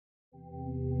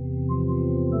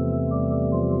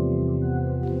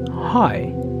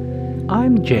Hi,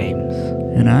 I'm James,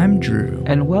 And I'm Drew.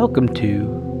 and welcome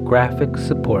to Graphic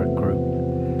Support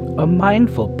Group, a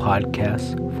mindful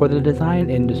podcast for the design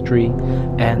industry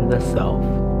and the self,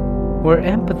 where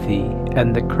empathy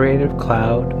and the creative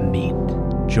cloud meet.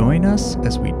 Join us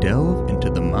as we delve into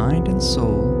the mind and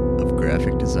soul of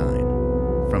graphic design,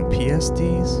 from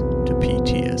PSDs to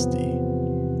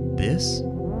PTSD. This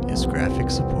is Graphic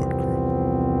Support Group.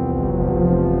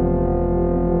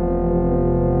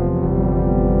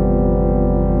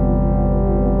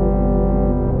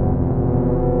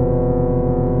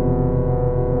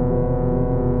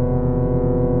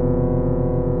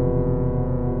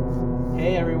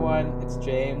 Hey everyone, it's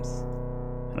James,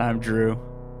 And I'm Drew.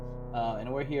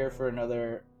 and we're here for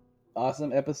another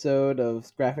awesome episode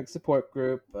of Graphic Support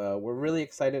Group. We're really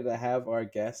excited to have our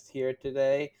guest here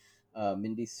today,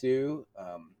 Mindy Sue.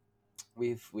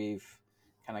 We've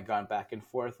kind of gone back and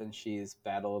forth, and she's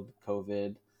battled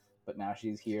COVID, but now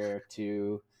she's here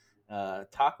to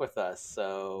talk with us.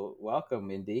 So welcome,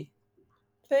 Mindy.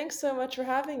 Thanks so much for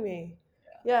having me.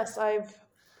 Yes,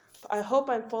 I hope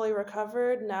I'm fully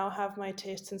recovered, now have my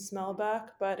taste and smell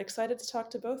back, but excited to talk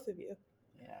to both of you.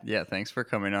 Yeah, thanks for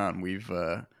coming on. We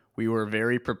were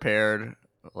very prepared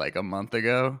like a month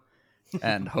ago,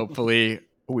 and hopefully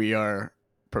we are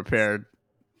prepared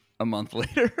a month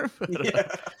later.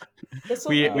 This will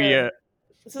we be we good.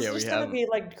 This is we just going to have be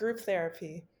like group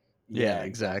therapy. Yeah,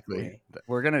 exactly.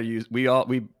 We're gonna use we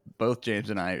both James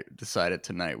and I decided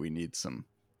tonight we need some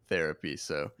therapy.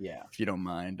 So Yeah, if you don't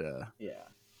mind yeah,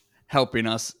 helping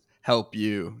us help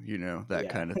you, that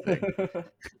yeah. kind of thing.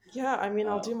 Yeah, I mean,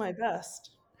 I'll do my best.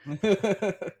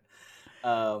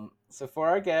 So for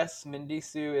our guest, Mindy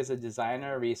Sue is a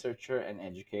designer, researcher, and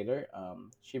educator.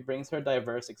 She brings her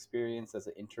diverse experience as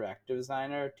an interactive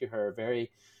designer to her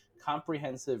very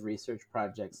comprehensive research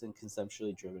projects and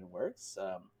conceptually driven works.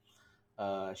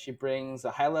 She brings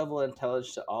a high level of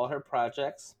intelligence to all her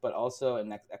projects, but also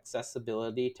an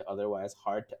accessibility to otherwise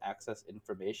hard to access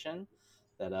information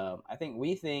that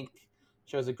we think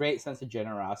shows a great sense of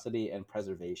generosity and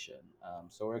preservation.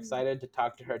 So we're excited to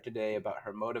talk to her today about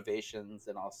her motivations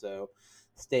and also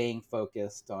staying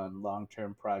focused on long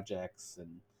term projects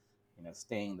and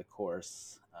staying the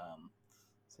course.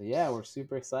 So yeah, we're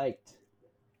super psyched.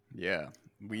 Yeah.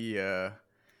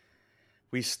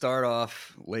 We start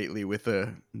off lately with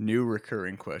a new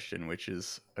recurring question, which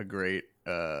is a great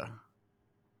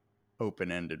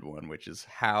open-ended one, which is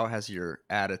how has your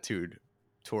attitude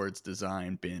towards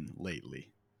design been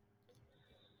lately?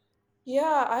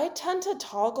 Yeah, I tend to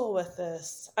toggle with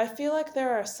this. I feel like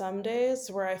there are some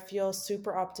days where I feel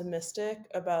super optimistic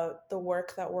about the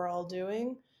work that we're all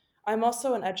doing. I'm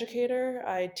also an educator.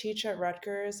 I teach at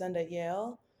Rutgers and at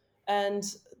Yale. And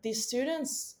these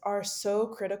students are so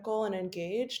critical and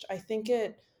engaged. I think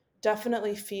it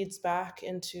definitely feeds back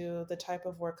into the type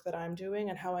of work that I'm doing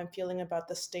and how I'm feeling about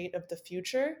the state of the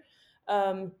future.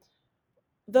 Um,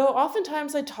 Though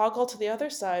oftentimes I toggle to the other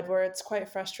side where it's quite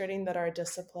frustrating that our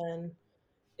discipline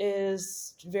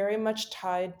is very much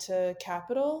tied to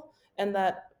capital, and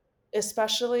that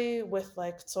especially with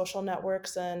like social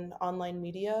networks and online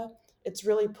media, it's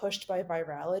really pushed by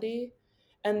virality.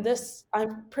 And this,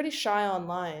 I'm pretty shy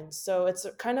online, so it's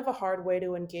kind of a hard way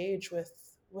to engage with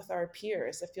our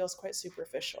peers. It feels quite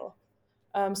superficial.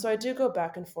 So I do go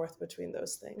back and forth between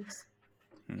those things.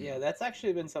 Yeah, that's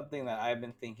actually been something that I've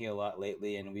been thinking a lot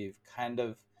lately, and we've kind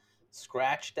of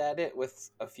scratched at it with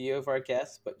a few of our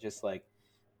guests, but just like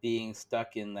being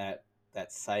stuck in that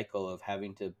cycle of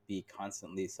having to be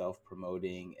constantly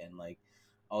self-promoting, and like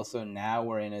also now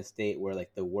we're in a state where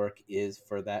like the work is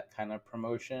for that kind of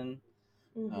promotion,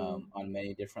 Hmm. on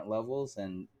many different levels,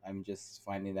 and I'm just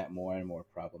finding that more and more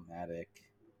problematic.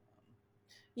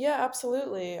 Yeah,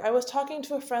 absolutely. I was talking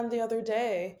to a friend the other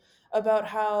day about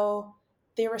how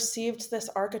they received this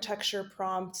architecture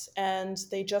prompt and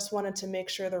they just wanted to make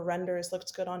sure the renders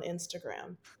looked good on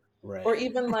Instagram. Or Right.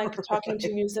 even like talking to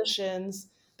Right. musicians,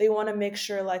 they want to make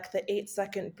sure like the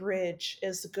 8-second bridge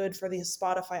is good for the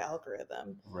Spotify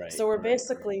algorithm. Right. So we're Right.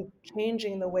 basically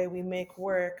changing the way we make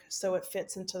work so it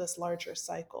fits into this larger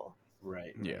cycle.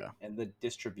 Right. Right. Yeah. And the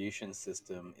distribution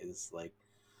system is like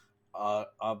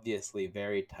obviously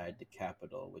very tied to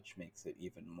capital, which makes it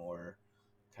even more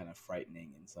kind of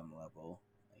frightening in some level.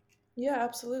 Like, Yeah,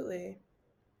 absolutely.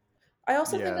 I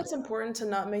also think Yeah. it's important to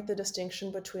not make the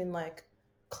distinction between like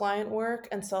client work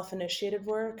and self initiated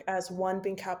work as one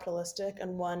being capitalistic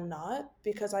and one not,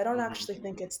 because I don't mhm. actually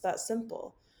think it's that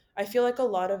simple. I feel like a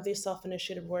lot of these self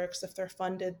initiated works, if they're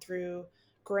funded through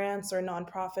grants or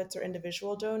nonprofits or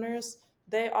individual donors,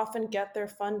 they often get their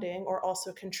funding or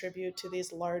also contribute to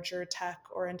these larger tech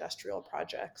or industrial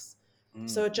projects.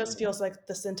 So Mm, it just feels like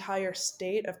this entire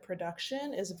state of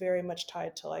production is very much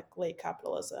tied to like late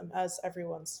capitalism, as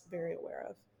everyone's very aware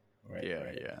of. right, Yeah,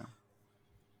 right. yeah.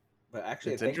 But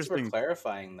actually, It's thanks for interesting.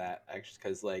 clarifying that. Actually,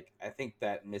 because like I think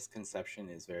that misconception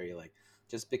is very like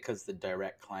just because the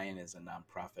direct client is a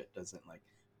nonprofit doesn't like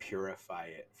purify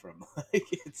it from like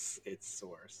its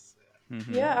source.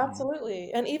 Yeah, Hmm.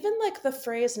 absolutely. And even like the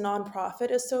phrase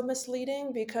nonprofit is so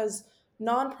misleading because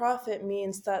nonprofit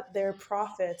means that their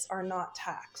profits are not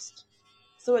taxed.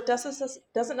 So it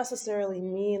doesn't necessarily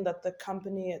mean that the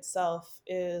company itself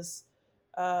is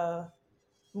uh,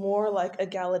 more like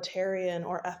egalitarian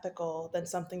or ethical than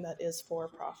something that is for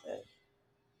profit.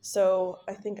 So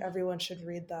I think everyone should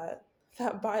read that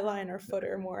byline or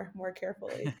footer more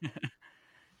carefully.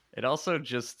 It also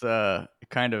just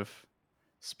kind of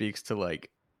speaks to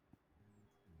like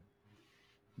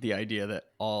the idea that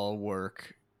all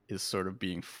work is sort of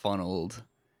being funneled,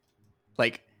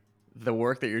 like the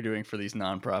work that you're doing for these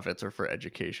nonprofits or for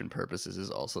education purposes is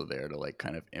also there to like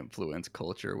kind of influence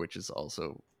culture, which is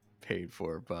also paid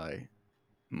for by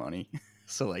money.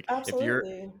 So like if you're,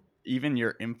 Absolutely. even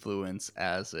your influence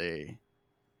as a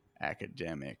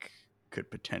academic could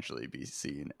potentially be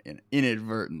seen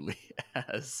inadvertently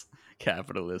as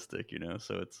capitalistic, you know.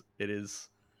 So it is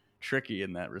tricky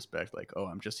in that respect, like, oh,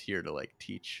 I'm just here to like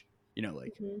teach, you know,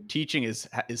 like Mhm. teaching is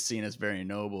seen as very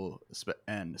noble,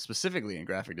 and specifically in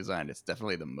graphic design it's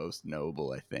definitely the most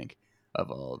noble, I think,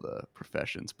 of all the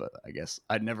professions. But I guess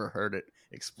I'd never heard it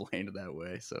explained that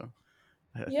way, so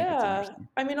I think it's Yeah. interesting.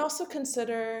 I mean, also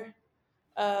consider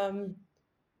um,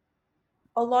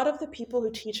 a lot of the people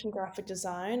who teach in graphic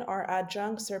design are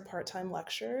adjuncts or part time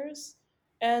lecturers.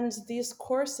 And these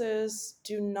courses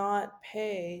do not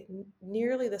pay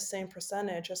nearly the same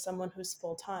percentage as someone who's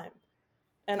full time.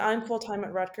 And I'm full time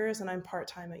at Rutgers and I'm part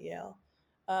time at Yale.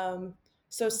 Um,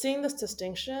 so seeing this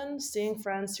distinction, seeing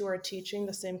friends who are teaching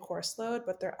the same course load,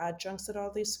 but they're adjuncts at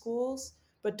all these schools,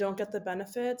 but don't get the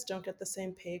benefits, don't get the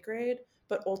same pay grade,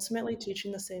 but ultimately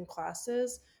teaching the same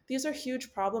classes, these are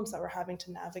huge problems that we're having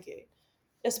to navigate,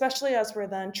 especially as we're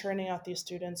then churning out these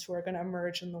students who are going to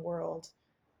emerge in the world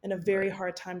in a very Right.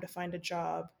 hard time to find a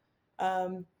job.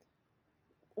 Um,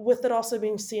 with it also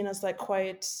being seen as like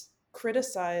quite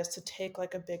criticized to take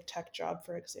like a big tech job,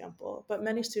 for example, but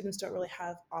many students don't really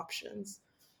have options.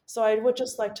 So I would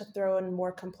just like to throw in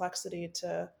more complexity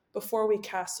to before we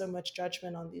cast so much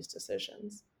judgment on these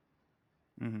decisions.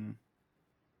 Hmm.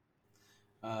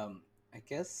 I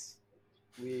guess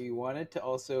we wanted to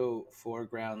also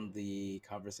foreground the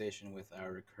conversation with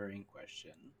our recurring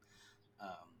question.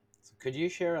 So could you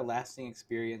share a lasting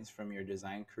experience from your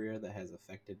design career that has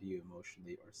affected you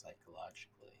emotionally or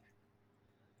psychologically?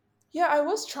 Yeah, I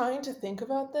was trying to think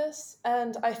about this,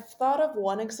 and I thought of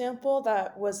one example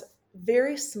that was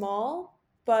very small,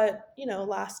 but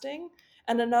lasting,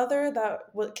 and another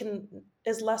that can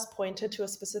is less pointed to a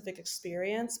specific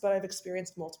experience, but I've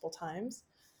experienced multiple times.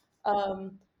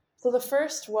 Um, so the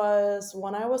first was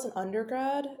when I was an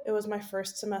undergrad. It was my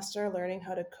first semester learning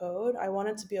how to code. I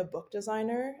wanted to be a book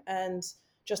designer and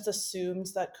just assumed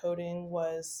that coding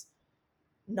was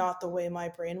not the way my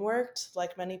brain worked.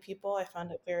 Like many people, I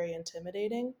found it very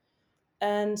intimidating.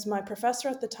 And my professor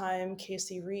at the time,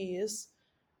 Casey Rees,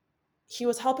 he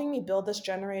was helping me build this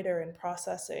generator in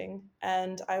processing.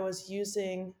 And I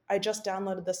just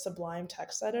downloaded the Sublime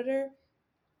text editor.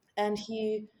 And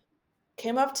he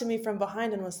came up to me from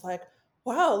behind and was like,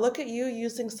 wow, look at you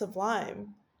using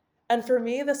Sublime. And for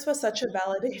me, this was such a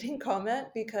validating comment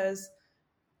because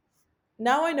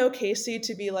now I know Casey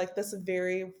to be like this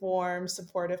very warm,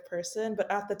 supportive person, but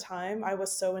at the time I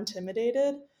was so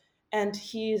intimidated and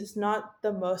he's not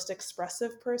the most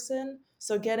expressive person.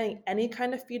 So getting any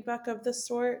kind of feedback of this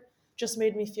sort just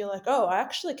made me feel like, oh, I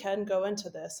actually can go into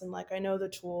this and like I know the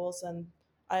tools and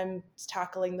I'm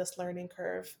tackling this learning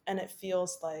curve and it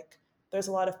feels like there's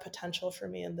a lot of potential for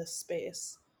me in this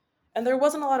space. And there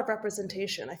wasn't a lot of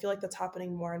representation. I feel like that's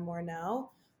happening more and more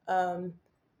now. Um,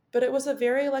 but it was a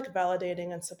very like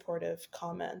validating and supportive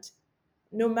comment,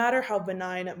 no matter how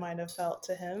benign it might have felt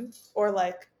to him, or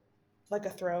like a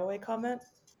throwaway comment.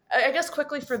 I guess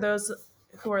quickly for those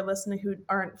who are listening who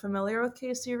aren't familiar with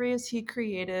K series, he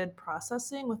created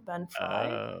processing with Ben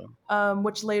Fry, Oh,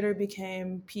 which later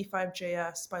became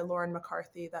P5JS by Lauren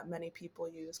McCarthy that many people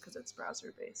use because it's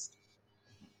browser based.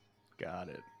 got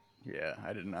it. Yeah,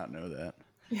 I did not know that.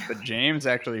 Yeah. But James,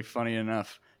 actually, funny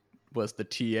enough, was the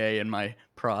TA in my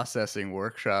processing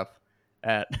workshop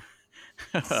at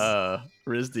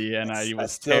RISD, and I I was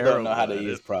still don't know how terrible to at it.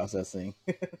 use processing.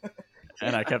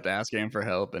 And I kept asking him for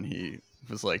help, and he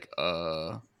was like,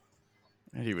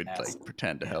 And he would Ask. like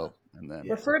pretend to Yeah. help, and then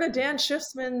Yeah. Refer to Dan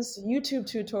Schiffman's YouTube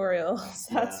tutorials.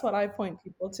 Yeah. That's what I point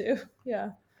people to.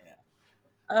 Yeah. Yeah.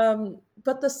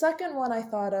 But the second one I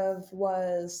thought of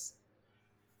was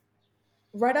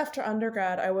right after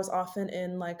undergrad. I was often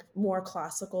in like more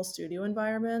classical studio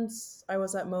environments. I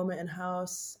was at Moment in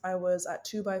House. I was at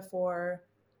 2x4.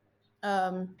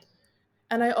 Um,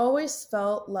 and I always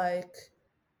felt like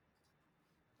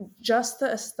just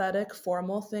the aesthetic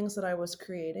formal things that I was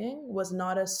creating was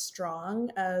not as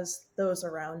strong as those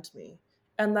around me.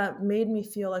 And that made me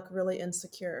feel like really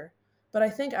insecure. But I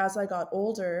think as I got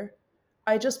older,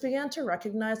 I just began to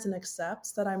recognize and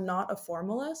accept that I'm not a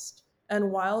formalist.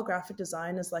 And while graphic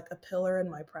design is like a pillar in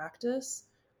my practice,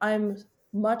 I'm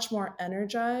much more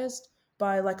energized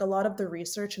by like a lot of the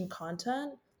research and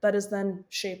content that is then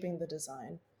shaping the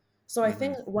design. So I hmm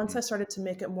think once hmm I started to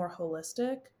make it more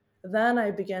holistic, then I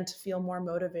began to feel more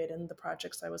motivated in the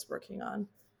projects I was working on.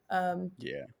 Um,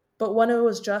 yeah, but when it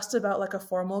was just about like a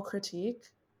formal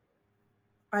critique,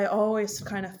 I always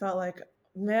kind of felt like,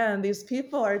 man, these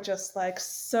people are just like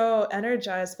so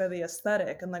energized by the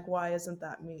aesthetic, and like, why isn't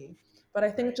that me? But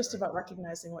I think it's Right. just Right. about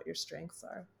recognizing what your strengths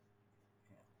are.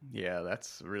 yeah,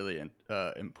 that's really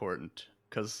important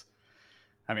because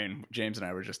I mean, James and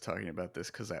I were just talking about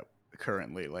this because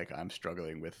currently, like, I'm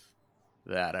struggling with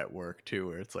that at work too,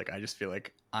 where it's like I just feel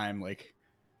like I'm like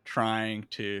trying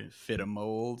to fit a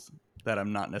mold that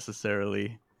I'm not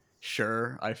necessarily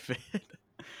sure I fit.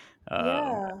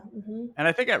 um, Yeah. Hmm. and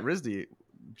I think at RISD,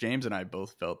 James and I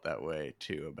both felt that way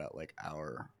too about like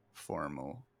our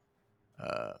formal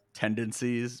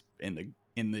tendencies in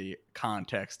the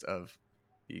context of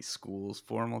the school's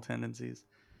formal tendencies.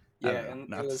 I Yeah, don't know, and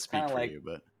it not to was kind speak of for like, you,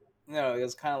 but no, it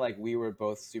was kind of like we were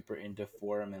both super into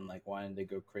form and like wanted to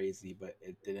go crazy, but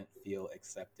it didn't feel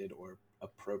accepted or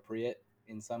appropriate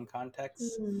in some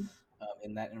contexts Mm.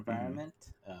 in that mhm. environment.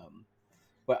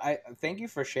 But I thank you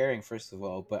for sharing, first of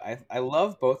all. But I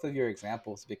love both of your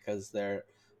examples because they're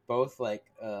both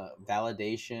like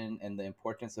validation and the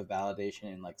importance of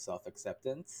validation and like self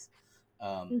acceptance.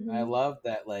 I Hmm. love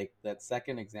that, like that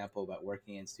second example about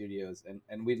working in studios,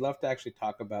 and we'd love to actually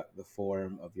talk about the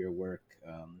form of your work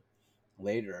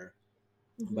later.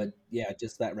 Hmm. But yeah,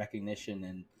 just that recognition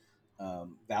and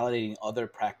validating other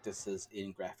practices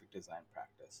in graphic design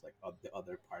practice, like of the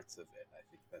other parts of it. I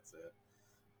think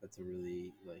that's a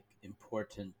really like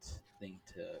important thing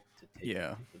to take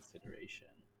Yeah, into consideration.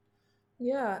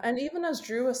 Yeah. And even as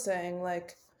Drew was saying,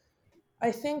 like,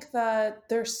 I think that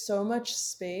there's so much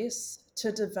space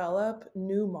to develop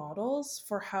new models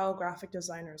for how graphic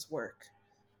designers work.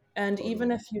 And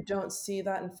even Totally. if you don't see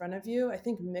that in front of you, I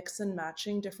think mix and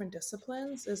matching different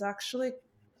disciplines is actually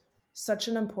such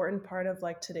an important part of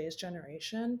like today's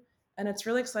generation. And it's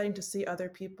really exciting to see other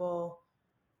people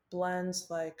blend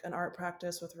like an art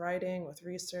practice with writing, with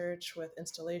research, with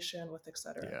installation, with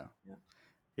etc. yeah, Yeah.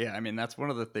 yeah. I mean, that's one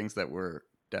of the things that we're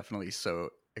definitely so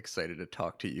excited to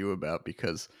talk to you about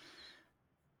because,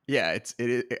 yeah,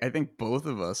 I think both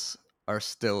of us are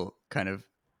still kind of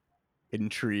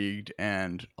intrigued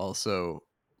and also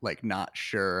like not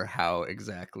sure how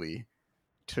exactly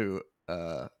to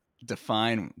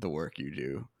define the work you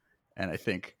do, and I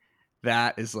think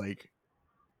that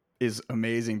is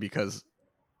amazing because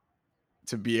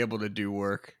to be able to do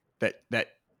work that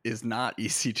is not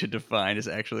easy to define is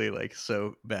actually like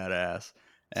so badass.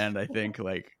 And I think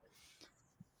like,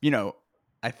 you know,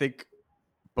 I think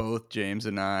both James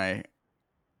and I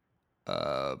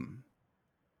um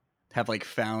have like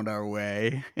found our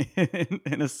way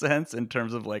in a sense in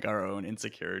terms of like our own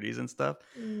insecurities and stuff,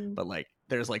 Mm. but like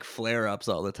there's like flare ups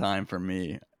all the time for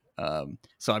me.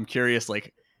 So I'm curious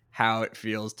like how it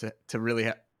feels to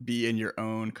really be in your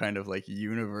own kind of like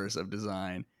universe of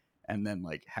design and then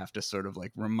like have to sort of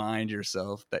like remind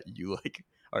yourself that you like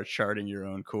are charting your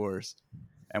own course,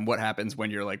 and what happens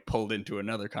when you're like pulled into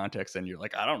another context and you're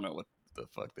like, I don't know what the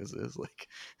fuck this is like.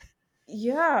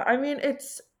 Yeah, I mean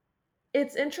it's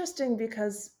interesting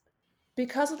because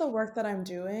of the work that I'm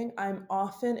doing, I'm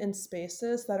often in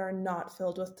spaces that are not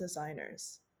filled with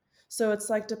designers. So it's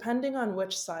like depending on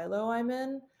which silo I'm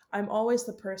in, I'm always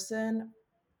the person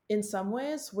in some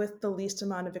ways with the least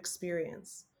amount of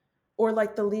experience or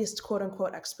like the least quote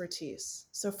unquote expertise.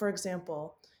 So for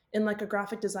example, in like a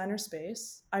graphic designer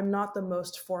space, I'm not the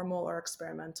most formal or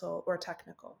experimental or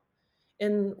technical.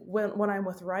 In when I'm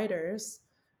with writers,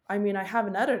 I mean, I have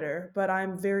an editor, but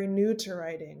I'm very new to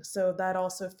writing. So that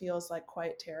also feels like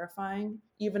quite terrifying,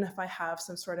 even if I have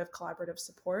some sort of collaborative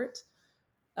support.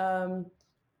 Um,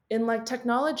 in like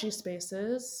technology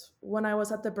spaces, when I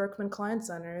was at the Berkman Klein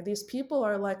Center, these people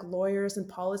are like lawyers and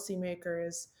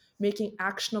policymakers making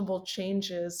actionable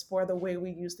changes for the way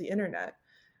we use the internet.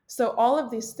 So all of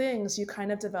these things, you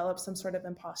kind of develop some sort of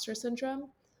imposter syndrome.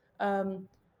 Um,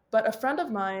 but a friend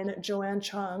of mine, Joanne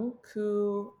Chung,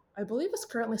 who I believe is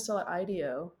currently still at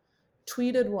IDEO,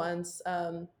 tweeted once,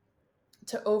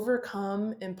 to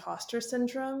overcome imposter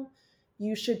syndrome,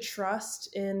 you should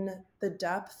trust in the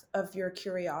depth of your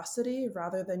curiosity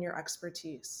rather than your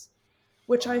expertise,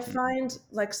 which I Wow. Mm. find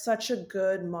like such a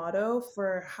good motto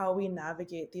for how we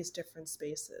navigate these different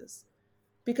spaces.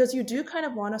 Because you do kind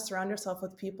of want to surround yourself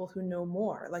with people who know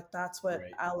more. Like that's what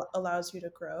Right. allows you to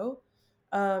grow.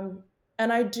 Um,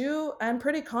 and I'm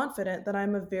pretty confident that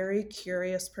I'm a very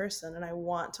curious person and I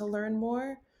want to learn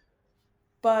more.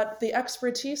 But the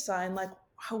expertise side, like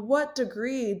what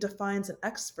degree defines an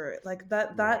expert? Like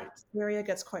Right. that area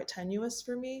gets quite tenuous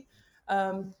for me.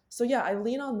 So yeah, I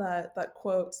lean on that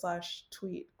quote slash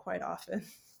tweet quite often.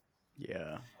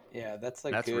 Yeah, Yeah, that's a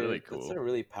that's really good. That's cool. a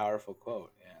really powerful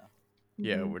quote. Yeah.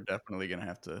 Yeah, Hmm. we're definitely gonna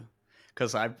have to,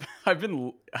 because I've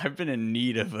been in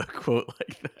need of a quote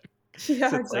like that. So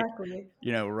Yeah, it's like, exactly.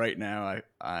 right now,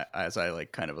 I as I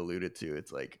like kind of alluded to,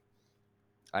 it's like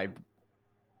I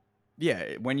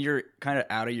yeah, when you're kind of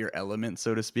out of your element,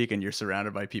 so to speak, and you're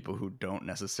surrounded by people who don't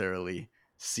necessarily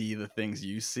see the things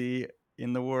you see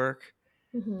in the work,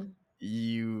 Hmm.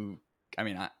 you I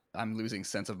mean, I'm losing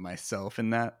sense of myself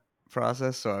in that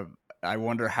process. So I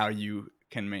wonder how you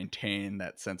can maintain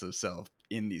that sense of self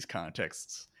in these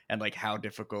contexts, and like how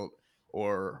difficult,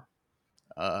 or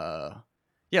uh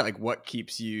yeah, like what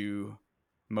keeps you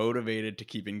motivated to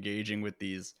keep engaging with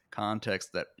these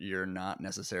contexts that you're not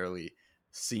necessarily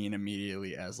seen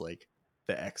immediately as like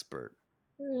the expert.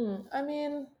 I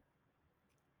mean,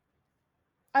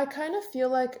 I kind of feel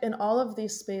like in all of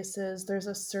these spaces, there's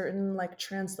a certain like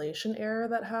translation error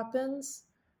that happens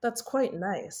that's quite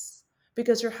nice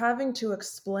because you're having to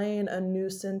explain a new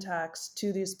syntax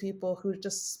to these people who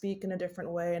just speak in a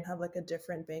different way and have like a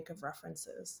different bank of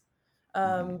references. Hmm.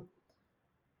 Um,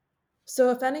 so,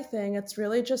 if anything, it's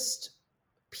really just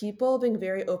people being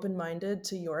very open minded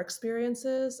to your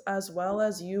experiences as well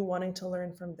as you wanting to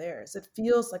learn from theirs. It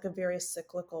feels like a very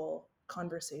cyclical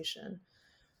conversation.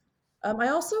 I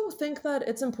also think that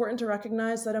it's important to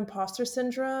recognize that imposter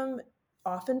syndrome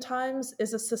oftentimes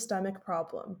is a systemic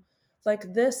problem.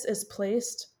 Like this is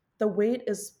placed, the weight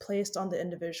is placed on the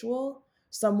individual.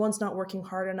 Someone's not working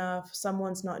hard enough,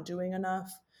 someone's not doing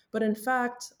enough. But in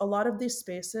fact, a lot of these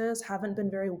spaces haven't been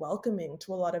very welcoming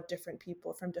to a lot of different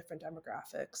people from different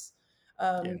demographics.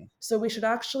 Yeah. So we should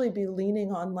actually be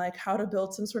leaning on like how to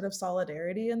build some sort of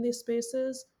solidarity in these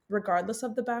spaces, regardless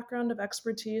of the background of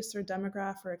expertise or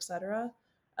demographic or et cetera.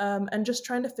 And just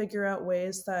trying to figure out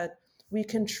ways that we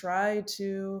can try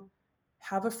to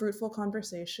have a fruitful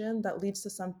conversation that leads to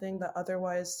something that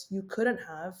otherwise you couldn't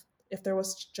have if there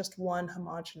was just one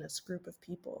homogenous group of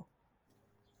people.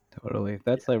 Totally.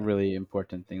 That's a really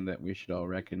important thing that we should all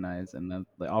recognize, and that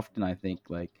like, often I think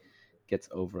like gets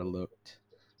overlooked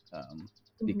um,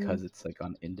 Hmm. because it's like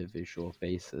on individual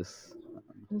basis.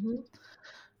 Hmm.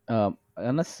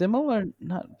 On a similar,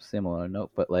 not similar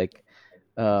note, but like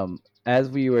as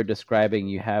we were describing,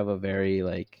 you have a very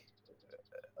like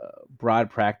broad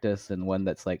practice and one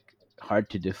that's like hard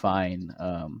to define.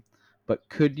 But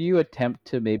could you attempt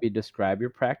to maybe describe your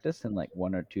practice in like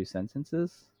one or two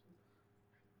sentences?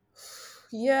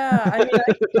 Yeah, I mean,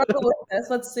 I struggle with this.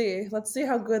 Let's see. Let's see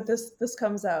how good this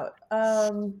comes out.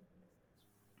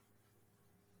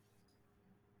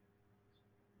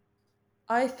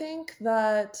 I think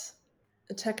that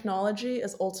technology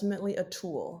is ultimately a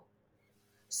tool.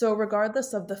 So,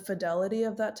 regardless of the fidelity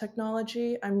of that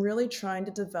technology, I'm really trying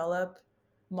to develop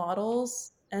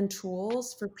models and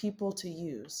tools for people to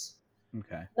use.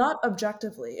 Okay. Not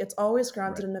objectively, it's always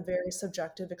grounded Right. in a very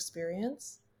subjective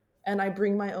experience. And I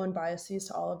bring my own biases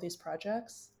to all of these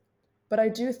projects. But I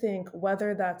do think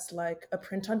whether that's like a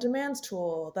print on demand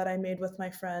tool that I made with my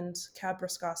friend Cab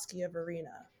Bruskowski of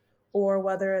Arena, or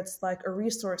whether it's like a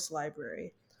resource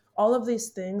library, all of these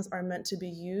things are meant to be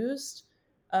used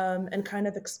and kind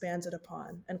of expanded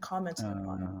upon and commented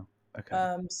upon. Uh,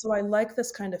 okay. So I like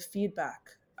this kind of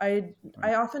feedback. I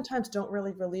Right. oftentimes don't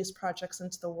really release projects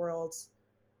into the world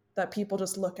that people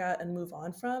just look at and move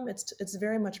on from. It's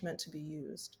very much meant to be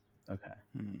used. Okay.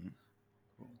 Hmm.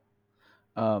 Cool.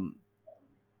 Um,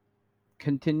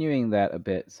 Continuing that a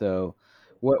bit, so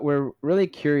what we're really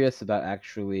curious about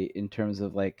actually in terms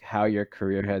of like how your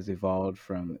career has evolved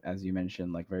from, as you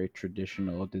mentioned, like very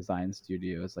traditional design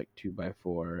studios like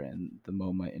 2x4 and the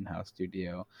MoMA in-house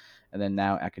studio, and then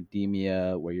now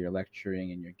academia where you're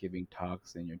lecturing and you're giving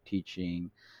talks and you're teaching,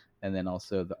 and then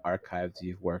also the archives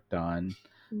you've worked on.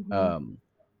 Hmm. Um,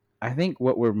 I think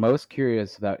what we're most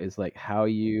curious about is like how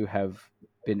you have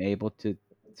been able to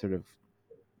sort of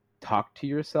talk to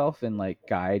yourself and like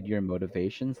guide your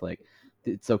motivations. Like,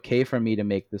 it's okay for me to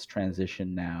make this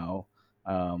transition now.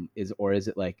 Is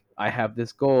it like I have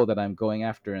this goal that I'm going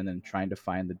after, and then trying to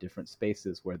find the different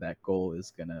spaces where that goal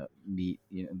is gonna meet,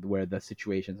 where the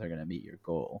situations are gonna meet your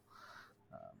goal.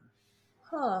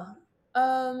 Huh.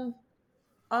 Um,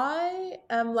 I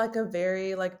am like a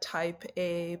very like type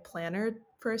A planner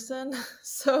person.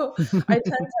 So I tend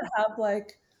to have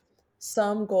like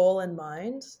some goal in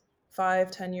mind,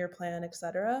 5, 10 year plan,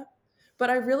 etc. But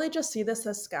I really just see this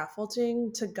as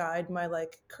scaffolding to guide my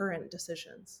like current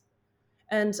decisions.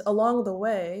 And along the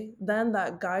way, then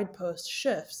that guidepost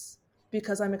shifts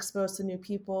because I'm exposed to new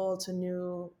people, to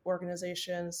new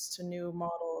organizations, to new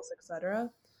models,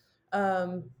 etc.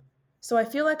 Um, so I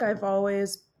feel like I've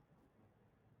always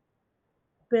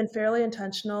been fairly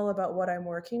intentional about what I'm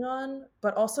working on,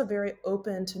 but also very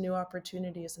open to new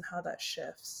opportunities and how that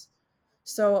shifts.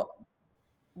 So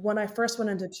when I first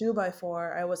went into 2 by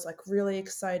 4, I was like really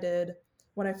excited.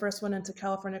 When I first went into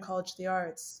California College of the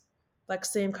Arts, like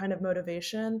same kind of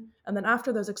motivation. And then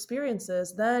after those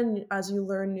experiences, then as you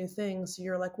learn new things,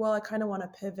 you're like, well, I kind of want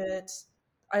to pivot.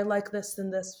 I like this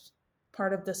in this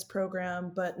part of this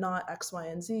program, but not X, Y,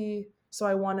 and Z. So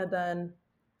I want to then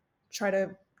try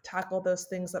to tackle those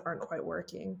things that aren't quite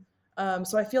working.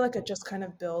 So I feel like it just kind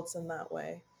of builds in that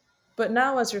way. But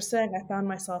now, as you're saying, I found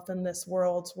myself in this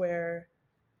world where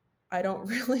I don't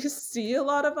really see a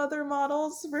lot of other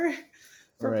models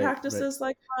for Right, right. practices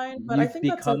like mine, but I You've think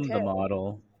that's become the okay.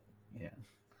 model. Yeah,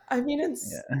 I mean,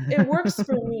 it yeah. works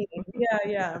for me. Yeah,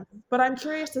 yeah. But I'm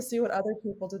curious to see what other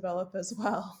people develop as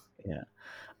well. Yeah.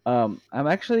 I'm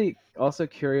actually also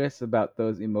curious about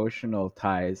those emotional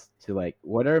ties to like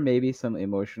what are maybe some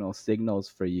emotional signals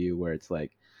for you where it's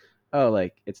like, oh,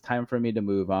 like it's time for me to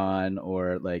move on,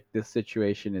 or like this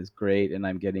situation is great and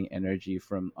I'm getting energy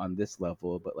from on this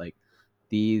level, but like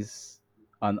these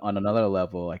on another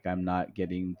level, like I'm not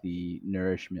getting the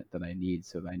nourishment that I need,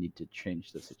 so I need to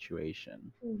change the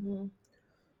situation. Hmm.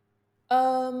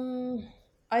 Um,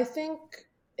 I think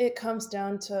it comes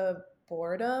down to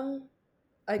boredom.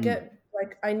 I Mm, get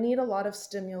like I need a lot of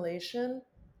stimulation.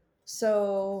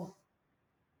 So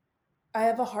I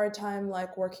have a hard time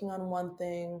like working on one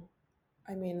thing.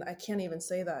 I mean, I can't even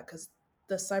say that because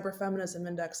the cyber feminism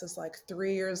index is like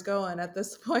 3 years going at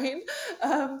this point.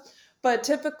 Um, but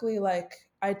typically, like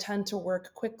I tend to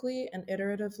work quickly and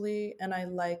iteratively, and I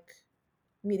like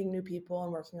meeting new people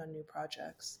and working on new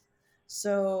projects.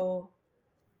 So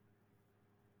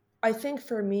I think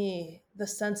for me, the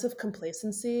sense of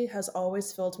complacency has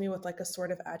always filled me with like a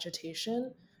sort of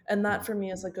agitation. And that mm. for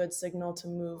me is a good signal to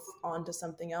move on to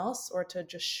something else or to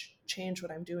just change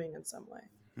what I'm doing in some way.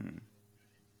 Hmm.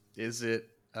 Is it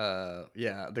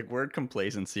yeah, the word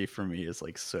complacency for me is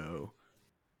like so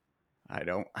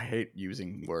I hate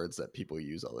using words that people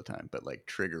use all the time, but like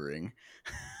triggering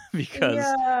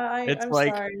Yeah, because it's I'm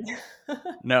like sorry.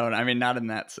 no, I mean not in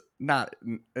that not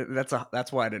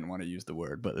that's why I didn't want to use the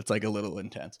word, but it's like a little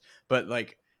intense. But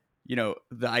like,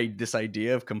 this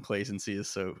idea of complacency is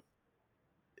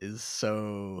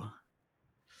so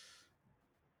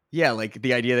yeah, like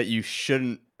the idea that you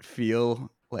shouldn't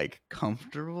feel like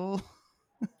comfortable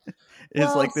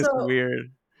is Well, like this so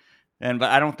weird. But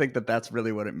I don't think that that's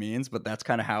really what it means, but that's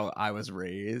kind of how I was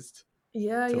raised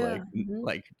yeah, to yeah. Hmm.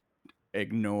 like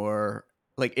ignore,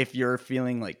 like if you're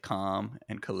feeling like calm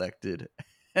and collected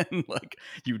and like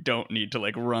you don't need to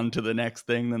like run to the next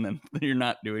thing, then you're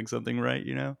not doing something right,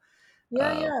 you know?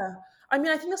 Yeah, Uh yeah. I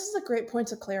mean, I think this is a great point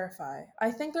to clarify.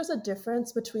 I think there's a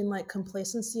difference between like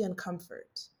complacency and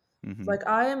comfort. mhm. Like,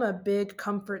 I am a big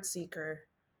comfort seeker,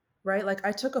 right? Like,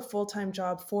 I took a full time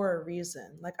job for a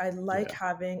reason. Like, I like Yeah.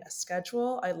 having a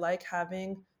schedule, I like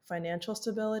having financial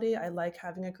stability, I like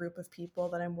having a group of people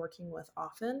that I'm working with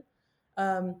often.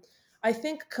 Um, I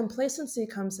think complacency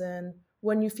comes in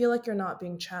when you feel like you're not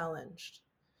being challenged.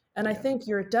 And I Yeah. think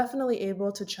you're definitely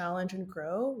able to challenge and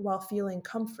grow while feeling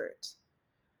comfort.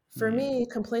 For Mm. me,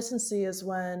 complacency is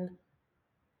when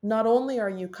not only are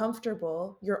you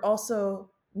comfortable, you're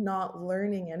also not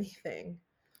learning anything.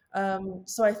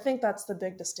 So I think that's the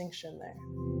big distinction there.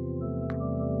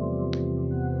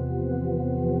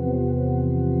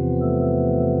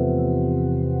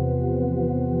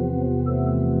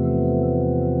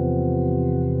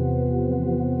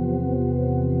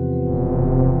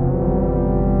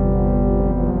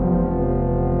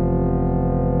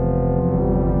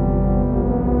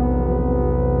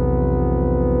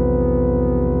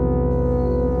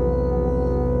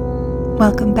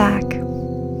 Welcome back.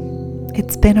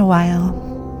 It's been a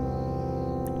while.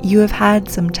 You have had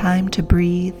some time to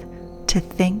breathe, to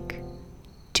think,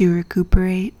 to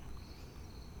recuperate,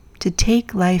 to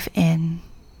take life in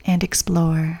and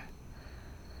explore.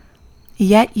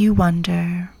 Yet you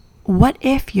wonder, what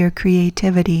if your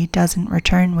creativity doesn't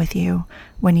return with you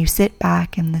when you sit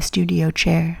back in the studio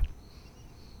chair?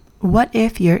 What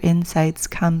if your insights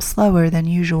come slower than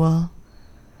usual?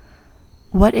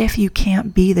 What if you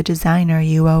can't be the designer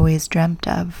you always dreamt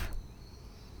of?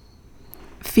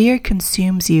 Fear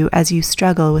consumes you as you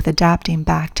struggle with adapting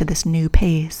back to this new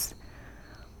pace.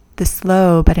 The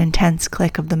slow but intense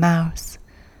click of the mouse,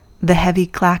 the heavy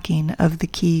clacking of the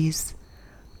keys,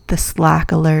 the Slack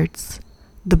alerts,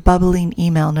 the bubbling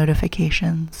email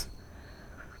notifications.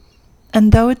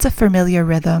 And though it's a familiar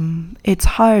rhythm, it's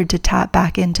hard to tap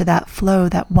back into that flow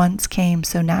that once came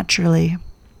so naturally.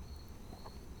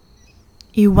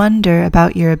 You wonder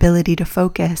about your ability to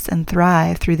focus and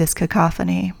thrive through this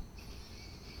cacophony.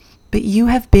 But you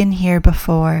have been here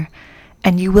before,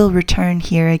 and you will return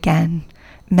here again,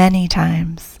 many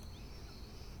times.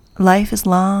 Life is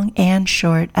long and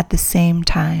short at the same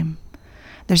time.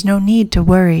 There's no need to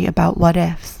worry about what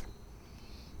ifs.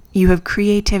 You have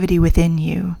creativity within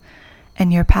you,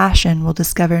 and your passion will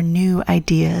discover new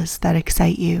ideas that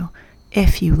excite you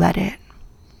if you let it.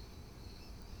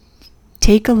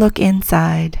 Take a look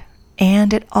inside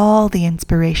and at all the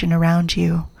inspiration around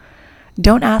you.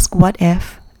 Don't ask what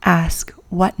if, ask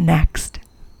what next.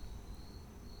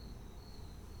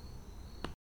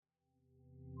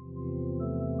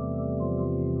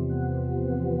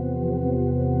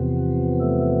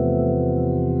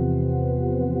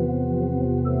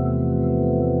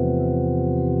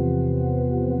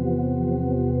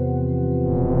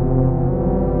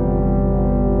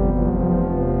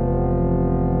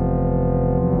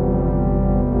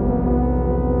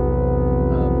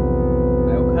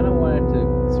 I kind of wanted to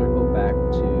circle back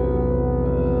to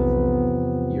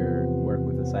your work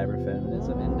with the Cyber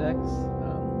Feminism Index.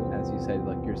 As you said,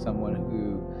 like you're someone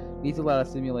who needs a lot of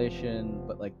stimulation,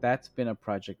 but like that's been a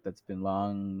project that's been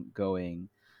long going.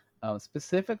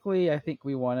 Specifically, I think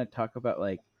we want to talk about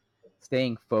like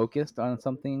staying focused on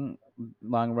something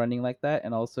long running like that,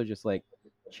 and also just like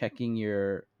checking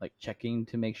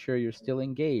to make sure you're still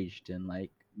engaged and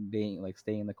like being like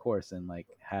staying the course and like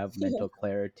have mental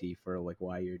clarity for like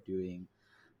why you're doing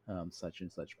such and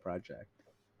such project.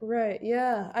 Right.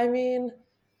 Yeah. I mean,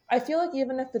 I feel like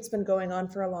even if it's been going on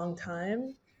for a long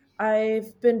time,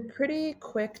 I've been pretty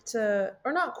quick to,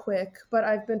 or not quick, but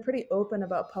I've been pretty open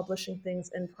about publishing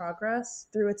things in progress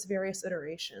through its various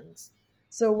iterations.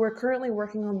 So we're currently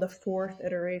working on the fourth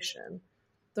iteration.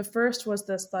 The first was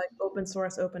this like open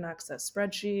source, open access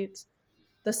spreadsheet.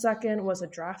 The second was a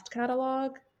draft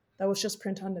catalog that was just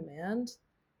print on demand.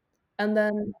 And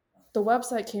then the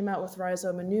website came out with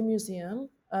Rhizome, a new museum,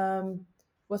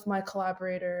 with my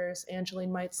collaborators, Angeline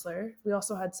Meitzler. We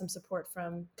also had some support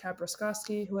from Kat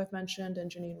Bruskowski, who I've mentioned, and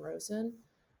Janine Rosen.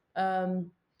 Um,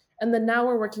 and then now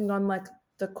we're working on like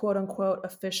the quote unquote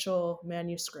official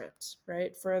manuscript,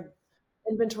 right? For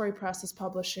Inventory Press is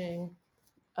publishing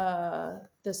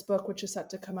this book, which is set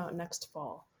to come out next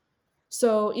fall.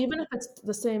 So even if it's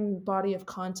the same body of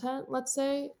content, let's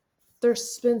say,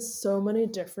 there's been so many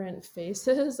different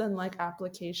faces and like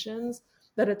applications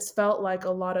that it's felt like a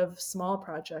lot of small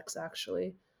projects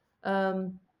actually.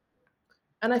 Um,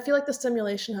 and I feel like the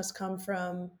stimulation has come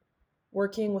from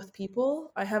working with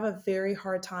people. I have a very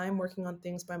hard time working on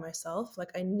things by myself.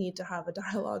 Like I need to have a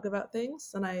dialogue about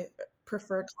things and I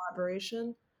prefer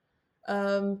collaboration.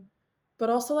 Um,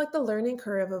 but also like the learning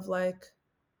curve of like,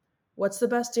 what's the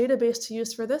best database to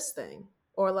use for this thing?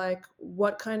 Or like,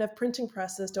 what kind of printing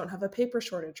presses don't have a paper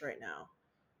shortage right now?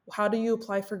 How do you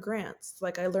apply for grants?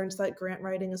 Like, I learned that grant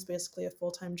writing is basically a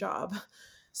full time job.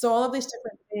 So, all of these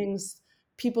different things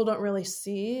people don't really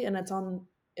see, and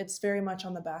it's very much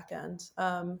on the back end.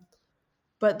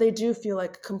 But they do feel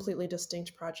like completely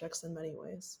distinct projects in many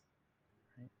ways.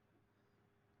 Right.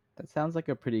 That sounds like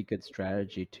a pretty good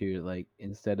strategy too. Like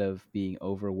instead of being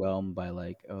overwhelmed by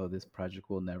like, oh, this project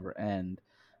will never end,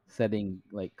 setting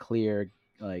like clear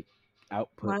like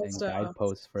output and Milestones.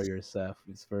 guideposts for yourself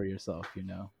is for yourself, you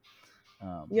know.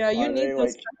 Um, Yeah, you Are need they those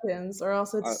like check-ins, or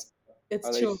else are it's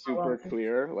are they too super overwhelming.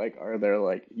 clear? Like are there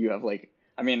like you have like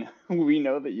I mean, we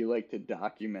know that you like to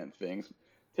document things,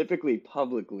 typically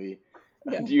publicly.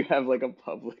 Yeah. Do you have like a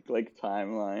public like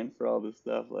timeline for all this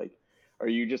stuff? Like are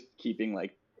you just keeping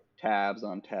like tabs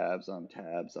on tabs on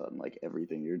tabs on like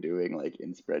everything you're doing like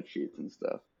in spreadsheets and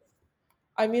stuff?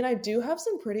 I mean, I do have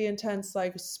some pretty intense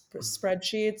like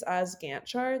spreadsheets as Gantt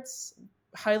charts.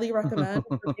 Highly recommend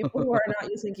for people who are not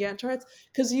using Gantt charts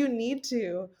because you need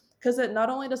to. because it not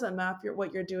only does it map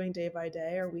what you're doing day by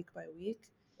day or week by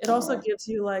week, it also Uh-huh. gives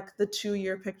you like the 2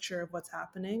 year picture of what's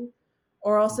happening,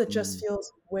 or else it just Mhm.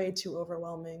 feels way too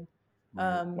overwhelming.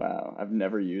 Right. Um, Wow, I've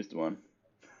never used one.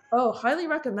 oh, highly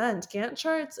recommend Gantt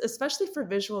charts, especially for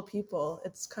visual people.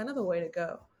 It's kind of the way to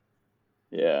go.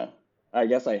 Yeah, I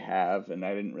guess I have, and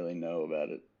I didn't really know about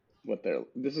it. What they're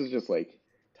this is just like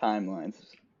timelines,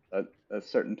 a, a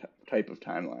certain type of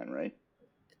timeline, right?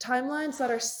 Timelines that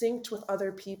are synced with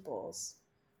other people's.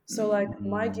 So like Mm,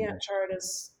 my Mm. Gantt chart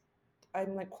is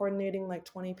I'm like coordinating like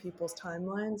 20 people's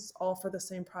timelines all for the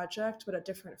same project but at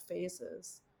different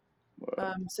phases.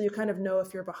 whoa, So you kind of know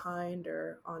if you're behind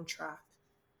or on track.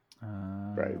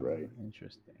 right, right.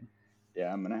 Interesting.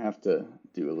 Yeah, I'm gonna have to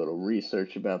do a little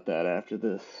research about that after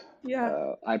this. Yeah.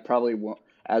 I probably won't,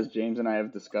 as James and I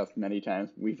have discussed many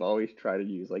times, we've always tried to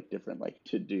use like different like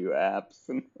to-do apps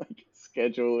and like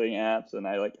scheduling apps, and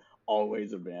I like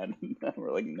always abandon them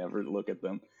or like never look at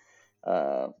them.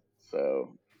 Uh,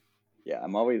 so yeah,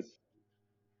 I'm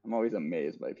always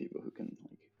amazed by people who can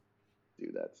like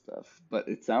do that stuff. But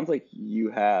it sounds like you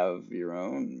have your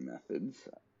own methods,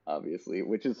 obviously,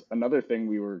 which is another thing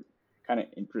we were kind of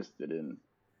interested in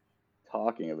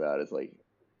talking about is like,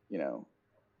 you know,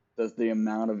 does the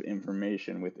amount of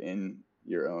information within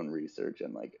your own research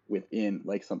and like within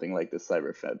like something like the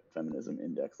feminism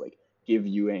index like give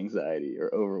you anxiety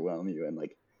or overwhelm you and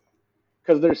like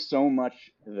because there's so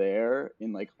much there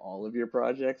in like all of your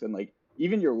projects and like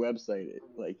even your website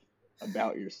like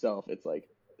about yourself it's like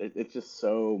it's just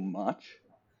so much.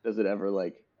 Does it ever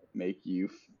like make you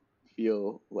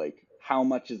feel like how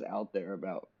much is out there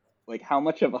about like how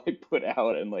much have I put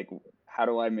out and like how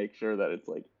do I make sure that it's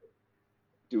like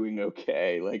doing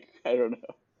okay? Like I don't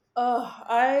know. Oh,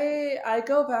 I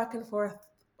go back and forth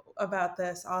about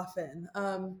this often.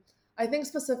 I think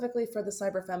specifically for the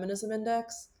cyberfeminism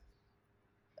index,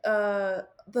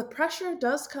 the pressure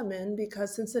does come in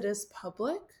because since it is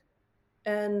public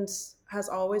and has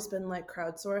always been like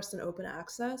crowdsourced and open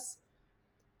access,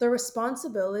 the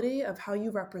responsibility of how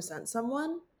you represent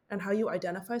someone and how you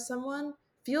identify someone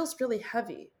feels really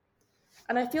heavy.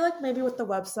 And I feel like maybe with the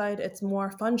website, it's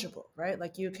more fungible, right?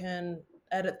 Like you can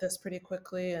edit this pretty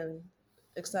quickly and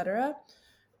etc.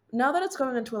 Now that it's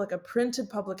going into like a printed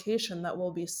publication that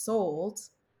will be sold,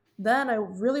 then I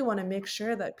really want to make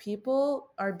sure that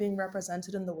people are being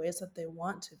represented in the ways that they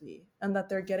want to be and that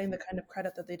they're getting the kind of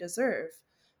credit that they deserve.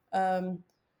 Um,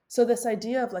 so this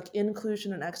idea of like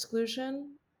inclusion and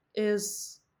exclusion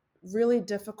is really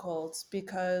difficult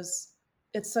because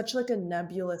it's such like a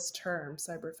nebulous term,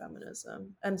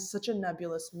 cyberfeminism, and such a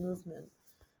nebulous movement.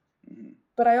 Hmm.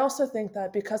 But I also think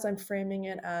that because I'm framing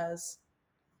it as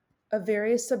a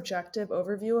very subjective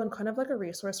overview and kind of like a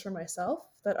resource for myself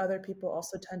that other people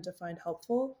also tend to find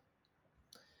helpful,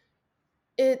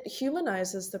 it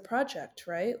humanizes the project,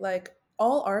 right? Like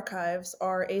all archives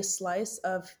are a slice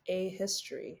of a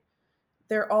history.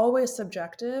 They're always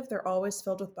subjective, they're always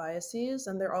filled with biases,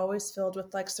 and they're always filled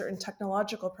with like certain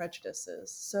technological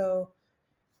prejudices. So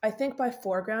I think by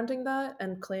foregrounding that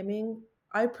and claiming,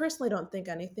 I personally don't think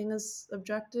anything is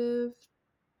objective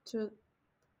to,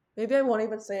 maybe I won't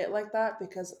even say it like that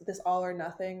because this all or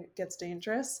nothing gets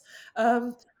dangerous.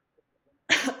 Um,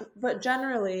 but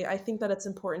generally, I think that it's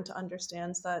important to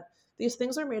understand that these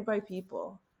things are made by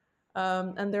people,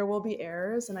 and there will be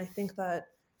errors. And I think that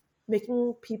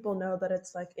making people know that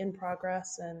it's like in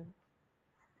progress and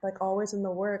like always in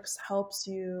the works helps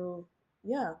you,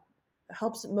 yeah,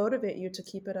 helps motivate you to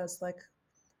keep it as like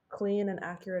clean and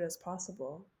accurate as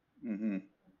possible. Hmm.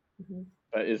 Mhm.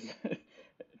 But is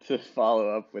to follow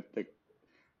up with the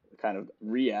kind of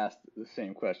re-ask the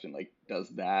same question, like, does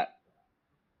that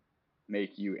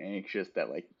make you anxious that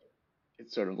like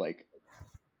it's sort of like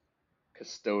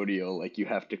custodial, like you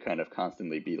have to kind of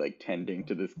constantly be like tending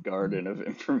to this garden of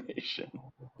information?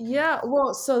 Yeah,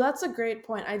 well, so that's a great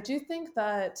point. I do think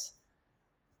that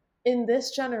in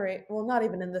this generation, well, not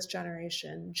even in this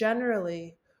generation,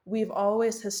 generally, we've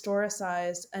always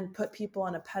historicized and put people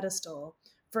on a pedestal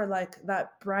for like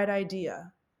that bright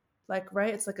idea. Like,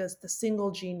 right? It's like the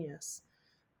single genius.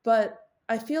 But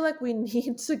I feel like we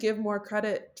need to give more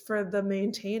credit for the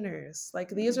maintainers. Like,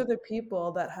 these Mm, are the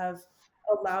people that have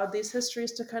allowed these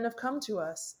histories to kind of come to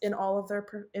us in all of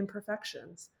their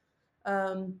imperfections.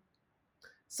 Um,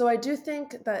 so I do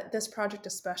think that this project,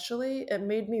 especially, it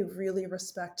made me really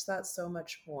respect that so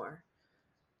much more.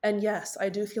 And yes, I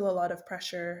do feel a lot of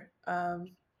pressure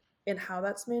in how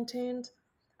that's maintained.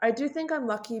 I do think I'm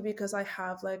lucky because I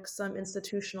have like some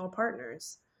institutional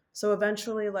partners. So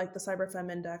eventually, like the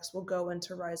Cyberfem Index will go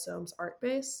into Rhizome's art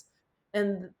base,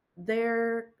 and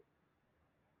they're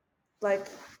like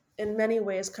in many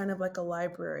ways kind of like a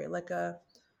library, like a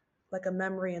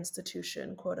memory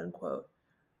institution, quote unquote.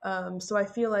 So I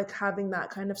feel like having that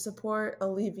kind of support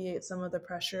alleviates some of the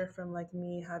pressure from like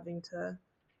me having to.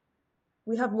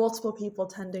 We have multiple people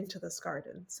tending to this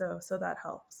garden, so that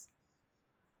helps,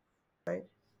 right?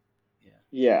 Yeah.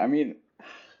 Yeah, I mean,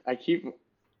 I keep,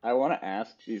 I want to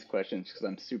ask these questions because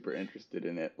I'm super interested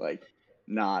in it. Like,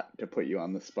 not to put you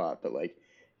on the spot, but like,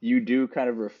 you do kind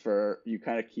of you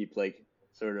kind of keep like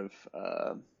sort of,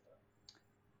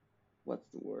 what's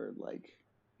the word? Like,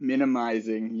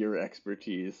 minimizing your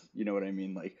expertise. You know what I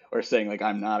mean? Like, or saying like,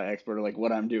 I'm not an expert, or like,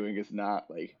 what I'm doing is not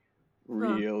like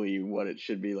Huh. really what it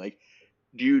should be. Like,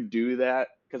 do you do that?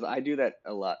 Because I do that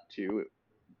a lot too.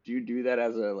 Do you do that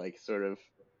as a like sort of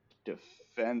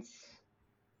defense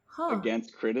Huh.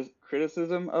 against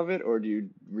criticism of it, or do you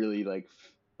really like?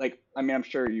 I mean, I'm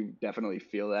sure you definitely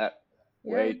feel that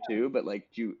Yeah. way too, but like,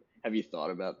 do you have you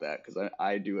thought about that? Because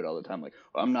I do it all the time. Like,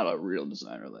 well, I'm not a real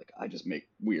designer. Like, I just make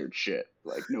weird shit.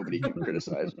 Like, nobody can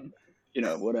criticize,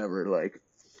 whatever. Like,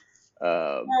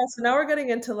 Yeah, so now we're getting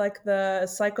into like the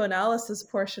psychoanalysis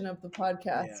portion of the Yeah.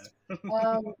 podcast.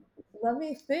 Um, Let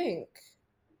me think.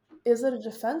 Is it a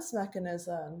defense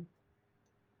mechanism?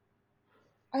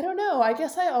 I don't know. I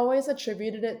guess I always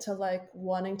attributed it to like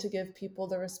wanting to give people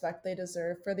the respect they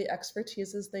deserve for the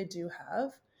expertises they do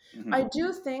have. mhm, I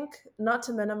do think, not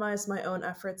to minimize my own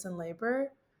efforts and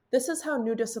labor, this is how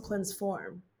new disciplines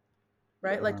form,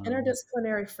 right? right, Like Um,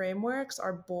 interdisciplinary frameworks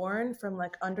are born from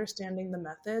like understanding the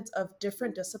methods of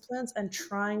different disciplines and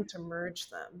trying to merge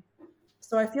them.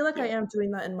 So I feel like I yeah, am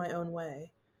doing that in my own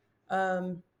way.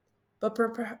 Um, but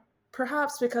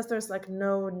perhaps because there's like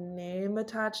no name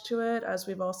attached to it, as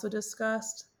we've also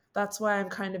discussed, that's why I'm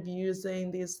kind of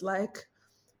using these like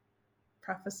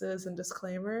prefaces and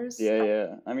disclaimers. yeah,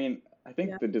 yeah. I mean, I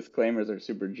Yeah. think the disclaimers are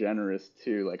super generous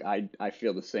too. Like, I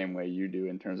feel the same way you do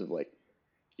in terms of like,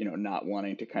 not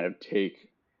wanting to kind of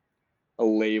take a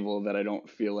label that I don't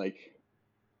feel like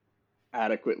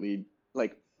adequately,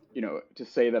 like, to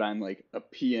say that I'm like a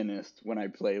pianist when I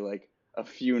play like a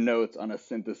few notes on a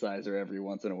synthesizer every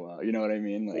once in a while. You know what I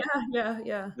mean? Like, Yeah, yeah,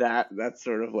 yeah. that's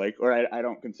sort of like, or I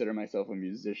don't consider myself a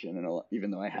musician,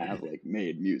 even though I have like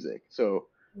made music. So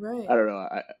I Right. don't know.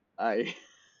 I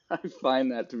I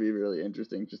find that to be really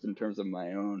interesting, just in terms of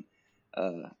my own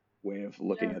uh, way of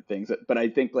looking Yeah. at things. But I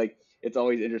think like it's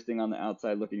always interesting on the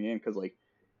outside looking in, because like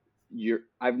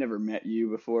I've never met you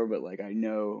before, but like I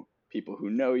know people who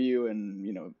know you, and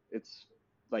it's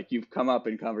like you've come up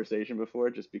in conversation before,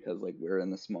 just because like we're in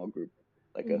the small group,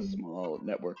 like a Mhm. small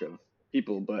network of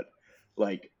people. But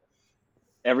like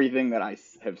everything that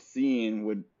have seen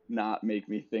would not make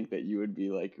me think that you would be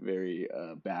like very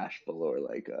bashful, or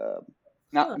like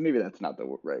not, Huh. maybe that's not the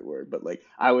right word, but like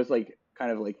I was like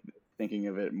kind of like thinking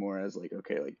of it more as like,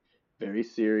 okay, like very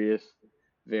serious,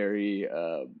 very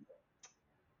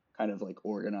kind of like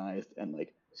organized, and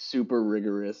like super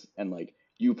rigorous, and like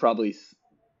you probably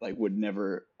like would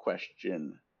never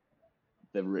question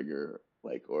the rigor,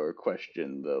 like, or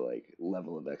question the like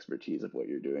level of expertise of what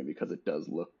you're doing, because it does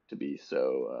look to be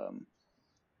so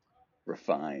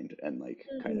refined and like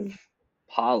kind of Mhm.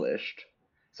 polished.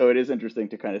 So it is interesting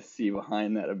to kind of see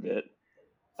behind that a bit.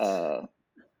 Uh,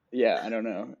 yeah, I don't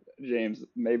know, James.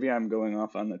 Maybe I'm going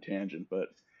off on the tangent, but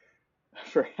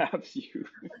perhaps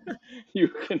you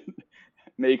can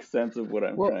make sense of what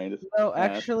I'm well, trying to no,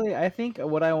 ask. actually, I think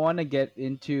what I want to get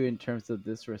into in terms of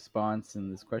this response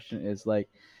and this question is like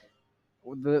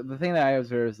the thing that I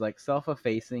observe is like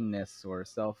self-effacingness or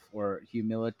self or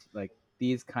humility. Like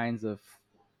these kinds of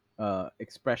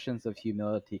expressions of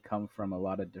humility come from a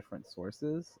lot of different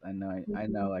sources. I know,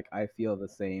 Mhm. like I feel the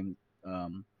same.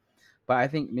 Um, but I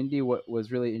think Mindy, what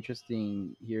was really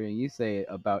interesting hearing you say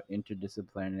about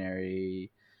interdisciplinary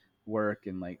work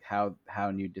and like how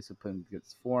new discipline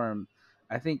gets formed.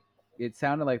 I think it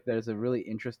sounded like there's a really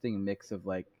interesting mix of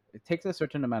like it takes a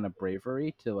certain amount of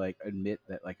bravery to like admit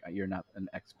that like you're not an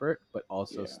expert, but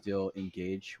also Yeah, still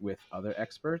engage with other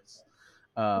experts.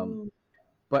 Um, Mm.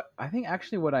 but I think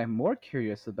actually what I'm more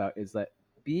curious about is that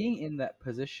being in that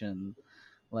position,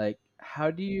 like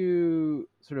how do you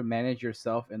sort of manage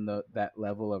yourself in the that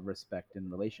level of respect in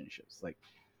relationships? Like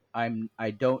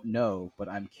I don't know, but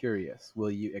I'm curious.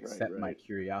 Will you right, accept my right.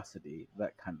 curiosity?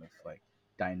 That kind of like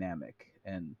dynamic.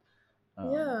 And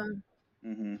um Yeah.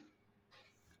 Mm-hmm.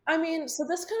 I mean, so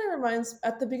this kind of reminds,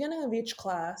 at the beginning of each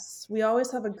class, we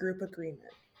always have a group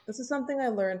agreement. This is something I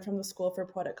learned from the School for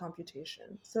Poetic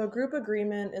Computation. So a group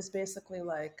agreement is basically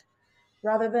like,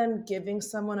 rather than giving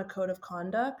someone a code of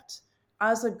conduct,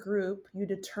 as a group, you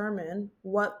determine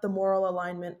what the moral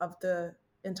alignment of the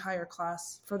entire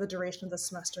class for the duration of the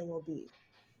semester will be.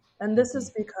 And this Mm-hmm. is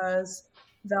because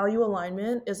value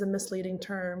alignment is a misleading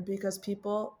term because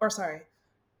people, or sorry,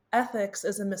 ethics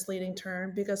is a misleading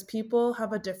term because people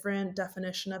have a different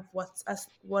definition of what's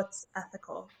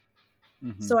ethical.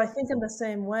 Mm-hmm. So I think in the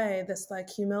same way, this like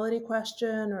humility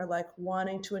question or like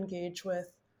wanting to engage with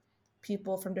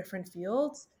people from different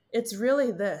fields, it's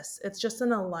really this. It's just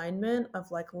an alignment of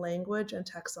like language and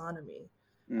taxonomy.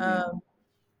 Hmm. Um,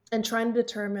 and trying to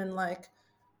determine like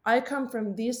I come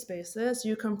from these spaces,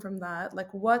 you come from that,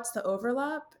 like what's the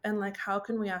overlap and like how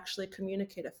can we actually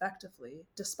communicate effectively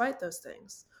despite those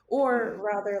things, or Hmm.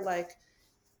 rather like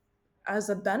as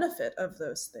a benefit of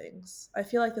those things. I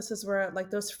feel like this is where like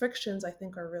those frictions I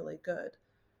think are really good.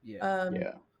 Yeah. um,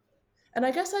 Yeah. and I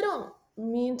guess I don't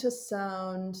mean to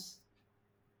sound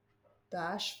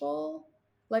bashful.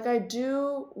 Like I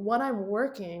do when I'm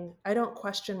working, I don't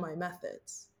question my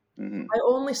methods. Hmm. I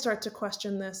only start to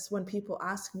question this when people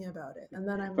ask me about it. And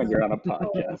then I'm When like, you're on a oh,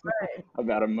 podcast right.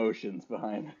 about emotions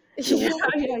behind your Yeah,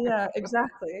 work. yeah,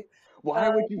 exactly. Why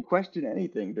Uh, would you question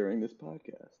anything during this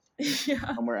podcast?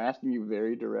 yeah. And we're asking you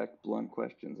very direct, blunt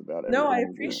questions about No, I everything you're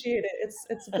doing. appreciate it.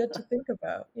 It's good to think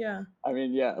about. Yeah. I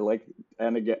mean, yeah, like,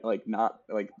 and again, like, not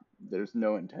like there's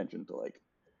no intention to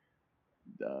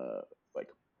uh, like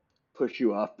push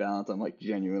you off balance. I'm like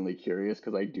genuinely curious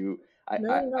because I do, No,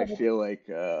 no, I no. feel like,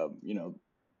 the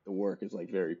work is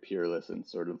like very peerless and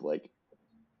sort of like,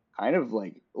 kind of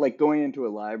like going into a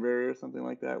library or something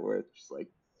like that, where it's just like,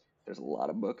 there's a lot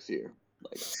of books here.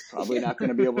 Like, probably Yeah. not going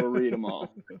to be able to read them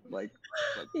all. Like,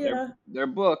 but Yeah. they're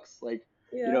books. Like,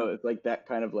 Yeah. it's like that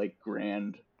kind of like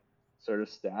grand sort of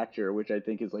stature, which I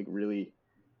think is like really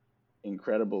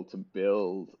incredible to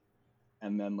build.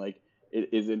 And then like it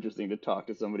is interesting to talk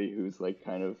to somebody who's like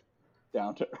kind of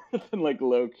down to earth and like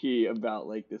low key about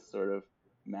like this sort of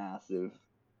massive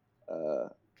uh,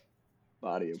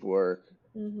 body of work.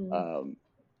 Hmm. Um,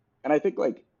 and I think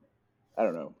like I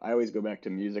don't know. I always go back to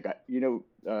music.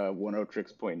 One O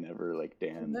Tricks Point Never, like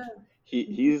Dan. Yeah.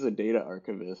 He's a data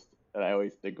archivist, and I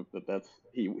always think that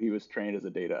he was trained as a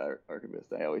data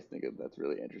archivist. I always think that that's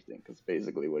really interesting because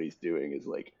basically what he's doing is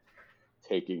like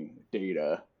taking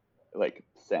data, like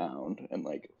sound, and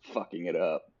like fucking it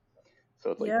up.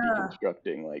 So it's like Yeah.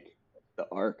 deconstructing like the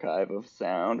archive of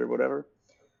sound or whatever.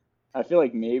 I feel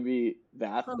like maybe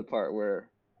that's Huh. the part where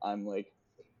I'm like,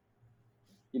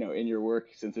 in your work,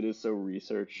 since it is so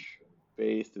research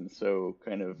based and so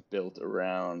kind of built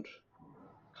around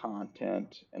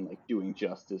content and like doing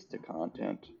justice to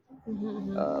content,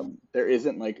 Hmm. there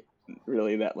isn't like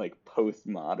really that like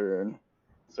postmodern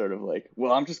sort of like,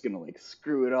 well, I'm just gonna like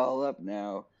screw it all up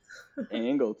now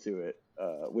angle to it,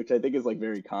 which I think is like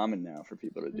very common now for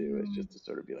people to do. Is Hmm. just to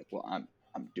sort of be like, well,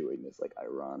 I'm doing this like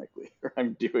ironically, or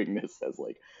I'm doing this as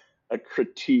like a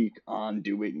critique on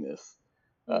doing this.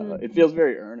 It Hmm. feels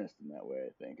very earnest in that way,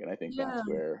 I think, and I think Yeah. that's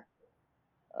where,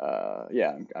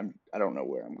 yeah, I don't know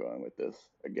where I'm going with this.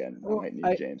 Again, I Well, might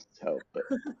need James's help, but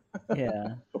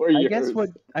yeah. or I guess yours what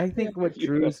I Yeah. think if what you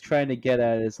know. Drew's trying to get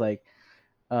at is like,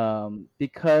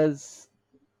 because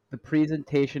the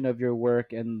presentation of your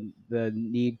work and the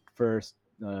need for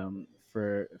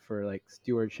like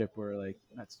stewardship, or like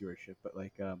not stewardship but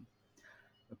like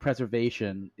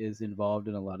preservation is involved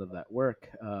in a lot of that work.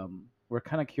 We're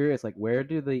kind of curious, like, where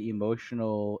do the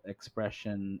emotional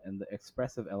expression and the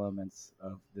expressive elements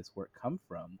of this work come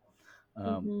from?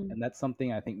 Hmm. And that's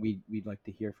something I think we'd like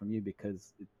to hear from you,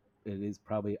 because it is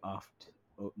probably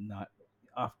not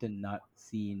often not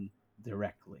seen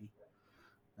directly.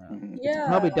 Hmm. It's Yeah.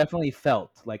 probably definitely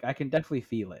felt. Like, I can definitely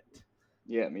feel it.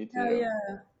 Yeah, me Yeah. too.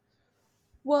 Yeah.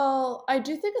 Well, I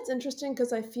do think it's interesting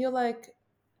because I feel like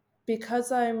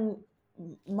because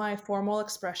my formal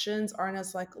expressions aren't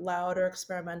as like loud or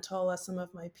experimental as some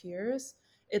of my peers,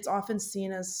 it's often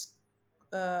seen as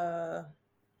uh,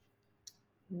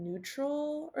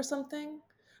 neutral or something.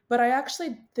 But I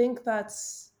actually think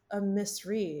that's a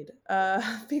misread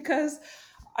because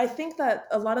I think that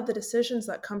a lot of the decisions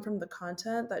that come from the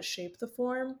content that shape the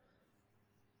form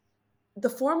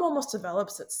almost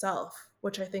develops itself,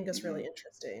 which I think is Hmm. really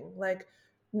interesting. Like,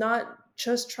 not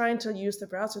just trying to use the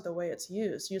browser the way it's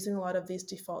used, using a lot of these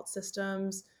default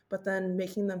systems, but then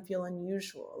making them feel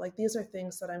unusual. Like, these are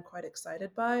things that I'm quite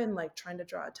excited by and like trying to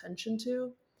draw attention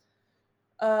to.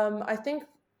 I think,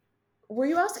 were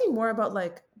you asking more about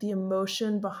like the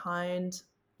emotion behind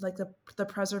like the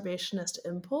preservationist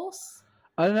impulse?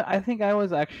 I don't know, I think I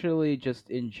was actually just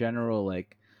in general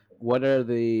like, what are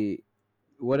the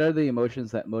what are the emotions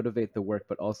that motivate the work,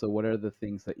 but also what are the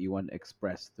things that you want to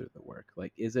express through the work?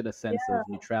 Like, is it a sense Yeah. of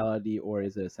neutrality, or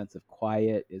is it a sense of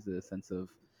quiet? Is it a sense of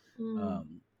Mm.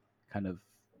 um, kind of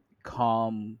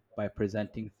calm by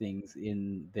presenting things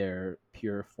in their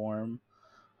pure form.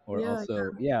 Or Yeah,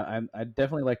 also, yeah, I'd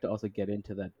definitely like to also get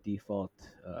into that default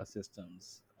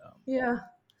systems. yeah.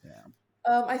 Yeah.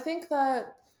 I think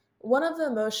that one of the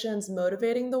emotions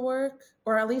motivating the work,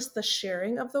 or at least the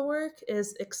sharing of the work,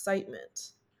 is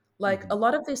excitement. Like a Hmm.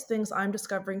 lot of these things I'm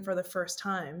discovering for the first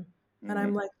time. And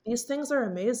I'm Hmm. like, these things are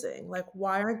amazing. Like,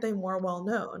 why aren't they more well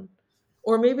known?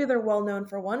 Or maybe they're well known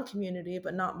for one community,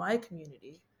 but not my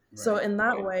community. So, Right. in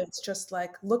that way, it's just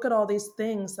like, look at all these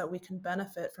things that we can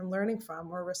benefit from learning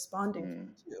from or responding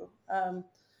Mm. to.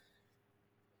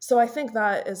 So, I think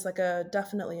that is like a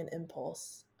definitely an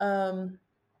impulse.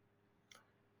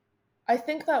 I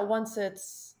think that once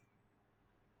it's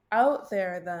out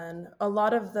there, then a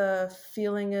lot of the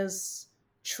feeling is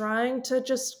trying to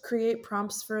just create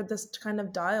prompts for this kind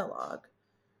of dialogue,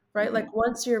 right? Hmm. Like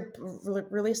once you're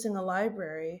releasing a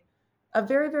library, a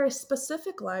very, very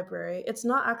specific library, it's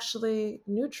not actually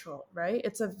neutral, right?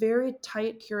 It's a very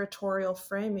tight curatorial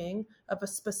framing of a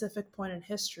specific point in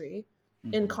history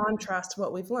in Hmm. contrast to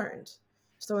what we've learned.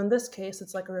 So in this case,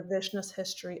 it's like a revisionist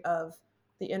history of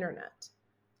the internet,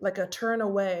 like a turn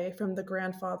away from the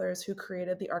grandfathers who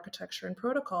created the architecture and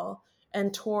protocol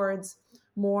and towards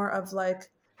more of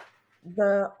like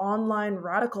the online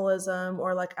radicalism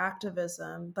or like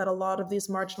activism that a lot of these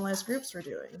marginalized groups are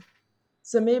doing.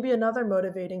 So maybe another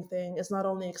motivating thing is not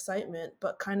only excitement,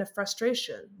 but kind of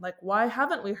frustration. Like, why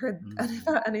haven't we heard Hmm.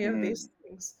 about any of Mm. these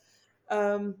things?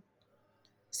 Um,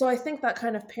 so I think that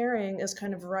kind of pairing is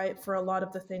kind of right for a lot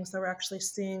of the things that we're actually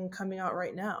seeing coming out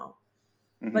right now.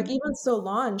 Like Hmm. even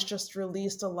Solange just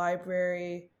released a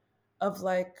library of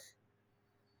like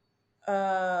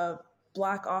uh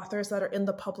black authors that are in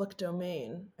the public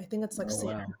domain. I think it's like Oh Sam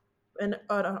wow. and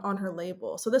on her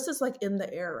label. So this is like in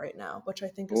the air right now, which I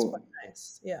think is quite Cool.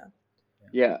 nice. Yeah.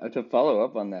 Yeah, to follow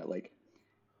up on that, like,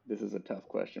 this is a tough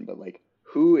question, but like,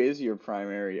 who is your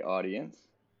primary audience,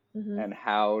 Hmm. and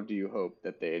how do you hope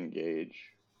that they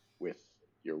engage with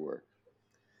your work?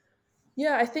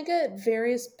 Yeah, I think it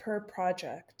varies per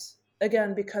project.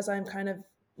 Again, because I'm kind of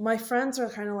my friends are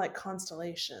kind of like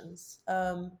constellations.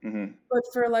 Hmm. But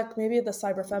for like maybe the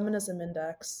cyberfeminism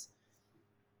index,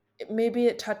 maybe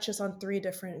it touches on three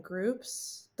different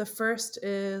groups. The first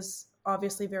is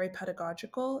obviously very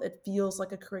pedagogical. It feels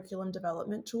like a curriculum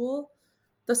development tool.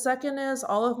 The second is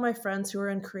all of my friends who are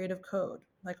in creative code,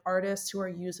 like artists who are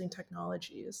using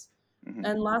technologies. Hmm.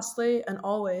 And lastly, and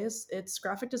always, it's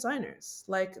graphic designers.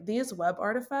 Like these web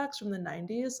artifacts from the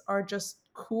 90s are just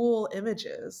cool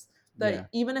images that Yeah.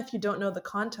 even if you don't know the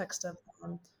context of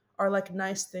them, are like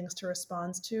nice things to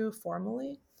respond to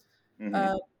formally. Hmm.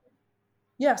 Uh,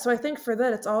 yeah, so I think for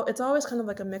that, it's always kind of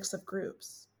like a mix of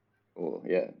groups. Cool.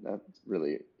 Yeah, that's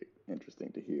really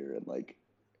interesting to hear, and like,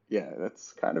 yeah,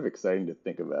 that's kind of exciting to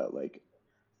think about, like,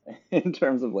 in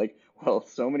terms of like, well,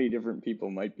 so many different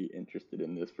people might be interested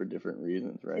in this for different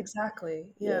reasons, right?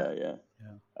 Exactly. Yeah. Yeah, yeah.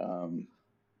 Yeah. Um,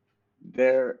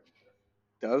 there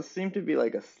does seem to be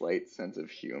like a slight sense of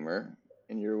humor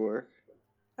in your work.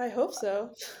 I hope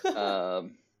so.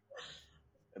 Um,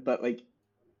 but like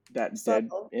that dead,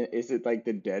 Subtle. is it like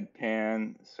the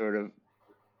deadpan sort of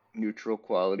neutral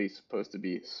quality supposed to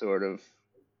be sort of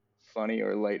funny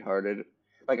or lighthearted?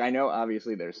 Like I know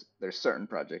obviously there's certain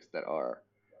projects that are,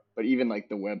 but even like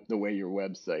the way your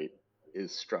website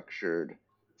is structured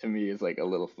to me is like a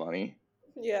little funny.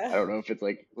 I Yeah. don't know if it's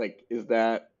like is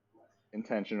that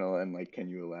intentional, and like can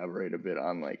you elaborate a bit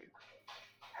on like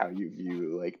how you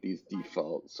view like these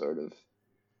default sort of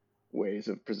ways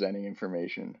of presenting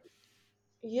information?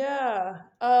 Yeah.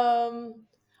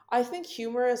 I think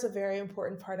humor is a very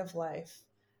important part of life.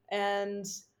 And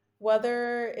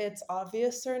whether it's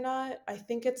obvious or not, I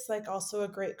think it's like also a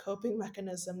great coping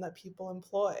mechanism that people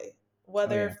employ.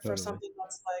 Oh Whether yeah, for totally. something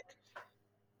that's like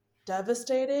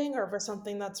devastating or for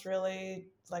something that's really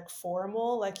like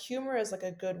formal, like humor is like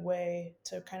a good way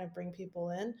to kind of bring people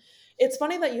in. It's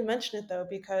funny that you mention it though,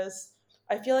 because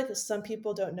I feel like some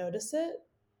people don't notice it,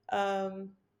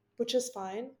 um, which is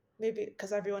fine, maybe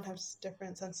because everyone has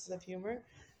different senses of humor.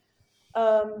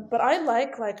 But I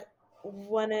like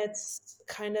when it's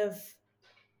kind of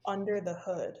under the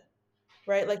hood,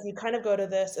 right? Like you kind of go to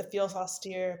this, it feels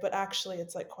austere, but actually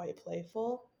it's like quite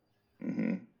playful.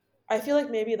 Hmm. I feel like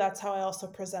maybe that's how I also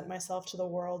present myself to the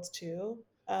world too.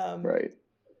 Right.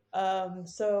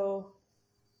 So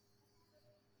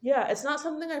yeah, it's not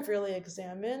something I've really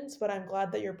examined, but I'm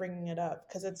glad that you're bringing it up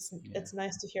because Yeah. it's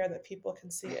nice to hear that people can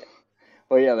see it.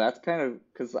 Well, yeah, that's kind of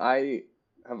because I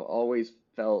have always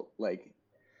felt like,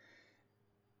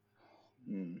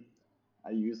 hmm,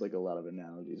 I use like a lot of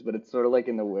analogies, but it's sort of like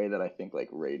in the way that I think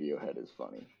like Radiohead is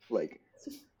funny. Like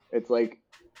It's like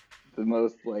the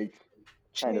most like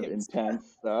kind of James.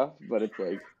 intense stuff, but it's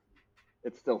like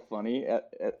it's still funny.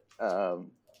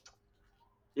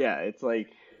 Yeah, it's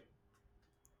like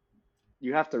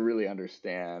you have to really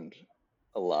understand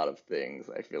a lot of things,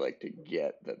 I feel like, to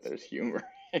get that there's humor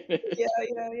in Yeah, it.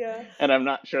 yeah, yeah. And I'm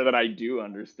not sure that I do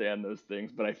understand those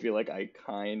things, but I feel like I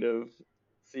kind of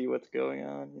see what's going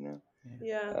on, you know? Yeah.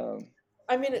 Yeah. Um,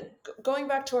 I mean, going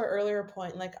back to our earlier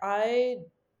point, like I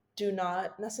do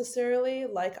not necessarily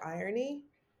like irony.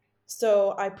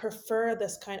 So I prefer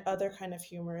this other kind of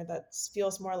humor that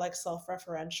feels more like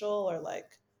self-referential or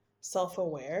like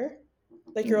self-aware.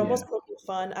 Like you're mhm, Yeah. almost poking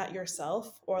fun at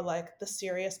yourself or like the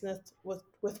seriousness with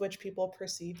which people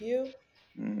perceive you.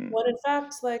 mhm. When in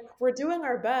fact, like we're doing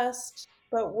our best,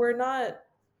 but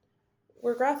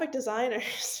we're graphic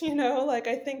designers, you know? Like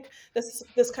I think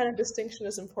this kind of distinction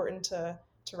is important to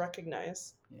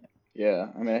recognize. Yeah. Yeah,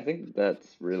 I mean, I think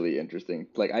that's really interesting.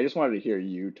 Like, I just wanted to hear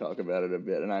you talk about it a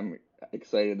bit, and I'm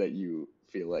excited that you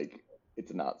feel like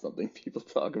it's not something people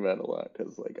talk about a lot,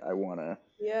 because, like,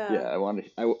 yeah,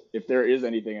 Yeah. if there is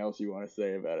anything else you want to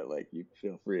say about it, like, you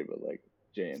feel free, but, like,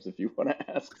 James, if you want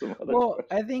to ask some other Well, questions.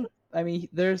 I think I mean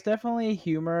there's definitely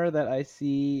humor that I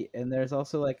see, and there's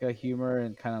also like a humor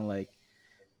and kind of like,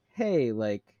 hey,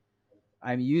 like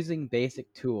I'm using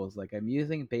basic tools, like I'm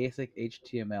using basic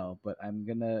HTML, but I'm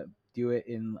gonna do it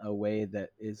in a way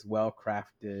that is well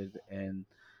crafted and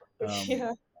um,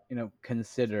 Yeah.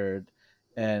 considered.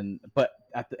 And but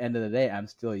at the end of the day, I'm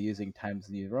still using Times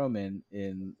New Roman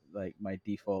in like my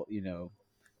default,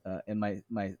 and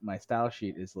my style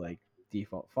sheet is like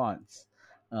default fonts.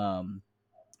 Um,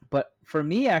 but for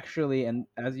me actually, and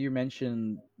as you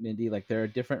mentioned, Mindy, like there are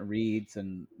different reads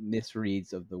and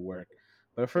misreads of the work.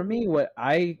 But for me, Mhm. what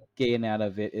I gain out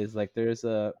of it is like there's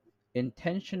a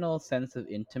intentional sense of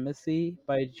intimacy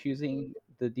by choosing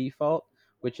the default,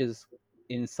 which is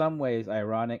in some ways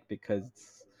ironic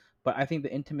because but I think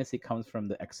the intimacy comes from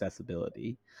the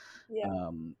accessibility. Yeah.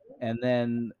 And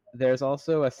then there's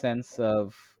also a sense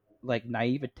of like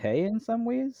naivete in some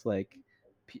ways, like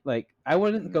I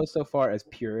wouldn't Mm, go so far as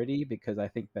purity because I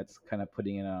think that's kind of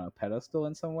putting it on a pedestal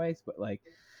in some ways, but like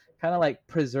kind of like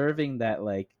preserving that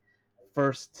like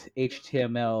first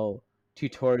HTML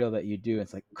tutorial that you do.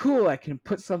 It's like cool, I can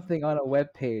put something on a web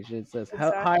page and it says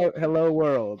hi Exactly. hello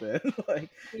world and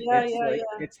Yeah, yeah, like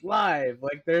yeah. it's live.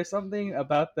 Like there's something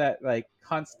about that like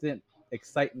constant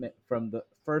excitement from the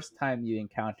first time you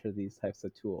encounter these types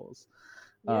of tools.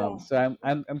 Yeah. So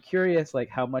I'm curious like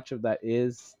how much of that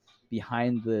is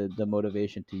behind the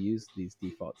motivation to use these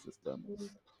default Mhm.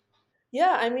 systems.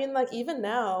 Yeah, I mean, like even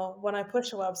now, when I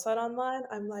push a website online,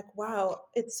 I'm like, wow,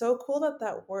 it's so cool that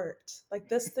that worked. Like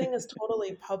this thing is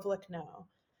totally public now.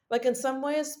 Like in some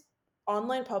ways,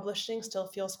 online publishing still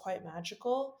feels quite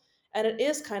magical, and it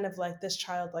is kind of like this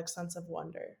childlike sense of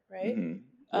wonder, right? mhm,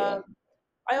 yeah, Um,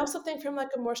 I also think from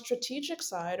like a more strategic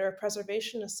side or a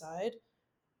preservationist side,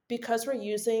 because we're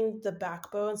using the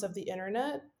backbones of the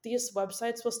internet, these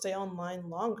websites will stay online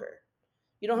longer.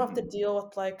 You don't have to mhm, deal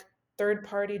with like third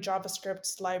party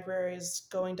JavaScript libraries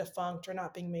going defunct or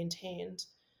not being maintained.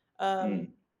 mm,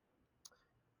 Um,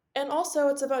 and also,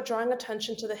 it's about drawing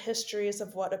attention to the histories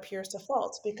of what appears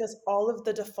default because all of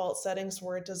the default settings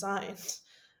were designed.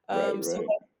 right, So, right,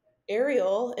 like,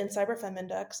 Arial in Cyberfem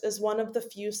Index is one of the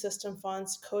few system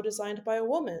fonts co designed by a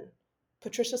woman,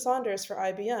 Patricia Saunders for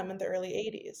IBM in the early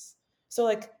 80s. So,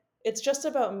 like, it's just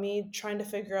about me trying to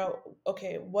figure out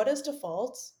okay, what is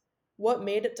default? What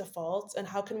made it default? And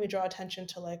how can we draw attention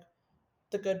to like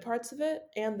the good parts of it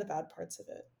and the bad parts of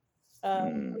it?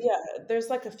 mm, Yeah, there's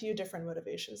like a few different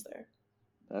motivations there.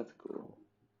 that's cool. Cool.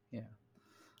 Yeah.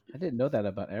 I didn't know that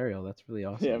about Ariel. That's really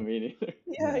Yeah, awesome. me neither.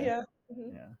 Yeah, Yeah. yeah.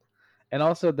 Mhm. Yeah. And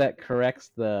also that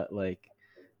corrects the like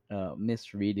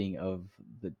misreading of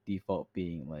the default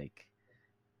being like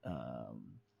um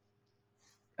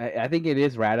I think it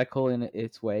is radical in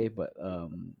its way, but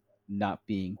not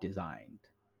being designed.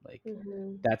 Like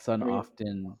Mhm. that's an I mean,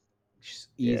 often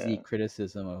easy yeah,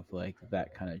 criticism of like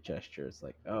that kind of gesture. It's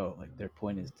like, oh, like their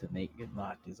point is to make it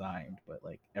not designed, but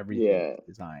like everything yeah. is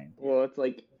designed. Yeah. Well,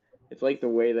 it's like the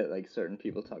way that like certain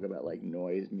people talk about like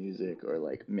noise music or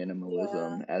like Yeah.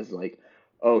 minimalism as like,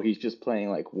 oh, he's just playing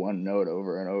like one note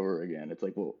over and over again. It's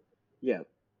like, well, yeah,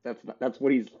 that's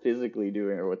what he's physically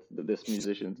doing or what this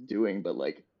musician's doing, but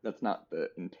like that's not the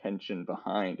intention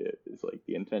behind it. It's like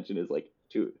the intention is like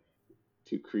to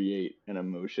create an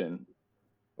emotion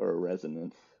or a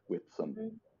resonance with some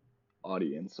Mhm.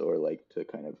 audience or like to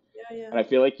kind of, Yeah, yeah. and I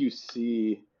feel like you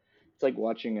see it's like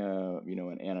watching a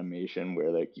an animation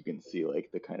where like you can see like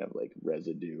the kind of like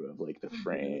residue of like the Mhm.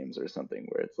 frames or something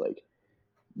where it's like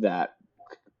that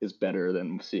is better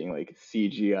than seeing like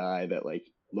CGI that like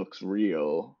looks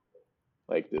real,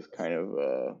 like this kind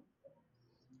of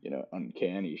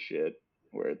uncanny shit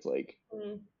where it's like,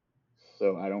 Mm.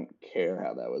 so I don't care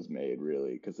how that was made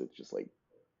really because it's just like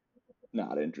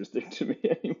not interesting to me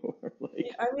anymore. Yeah,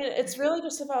 Like, I mean, it's really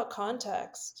just about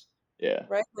context, yeah.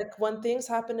 right? Like when things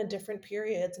happen in different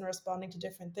periods and responding to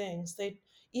different things, they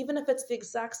even if it's the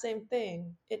exact same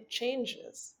thing, it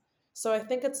changes. So I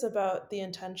think it's about the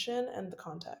intention and the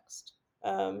context.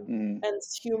 Mm. And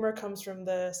humor comes from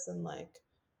this, and like,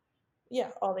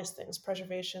 yeah, all these things: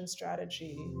 preservation,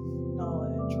 strategy,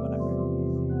 knowledge, whatever.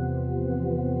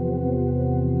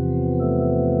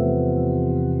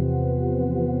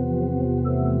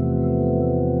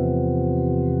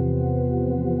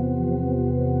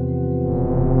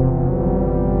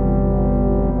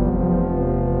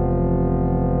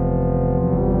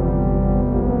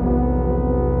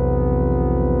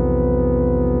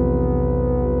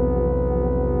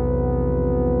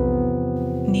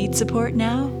 Need support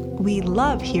now? We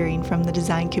love hearing from the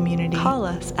design community. Call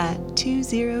us at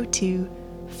 202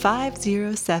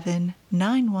 507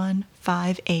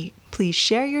 9158. Please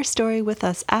share your story with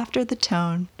us after the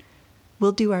tone.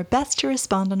 We'll do our best to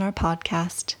respond on our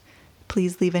podcast.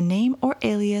 Please leave a name or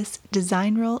alias,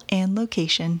 design role, and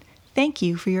location. Thank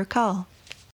you for your call.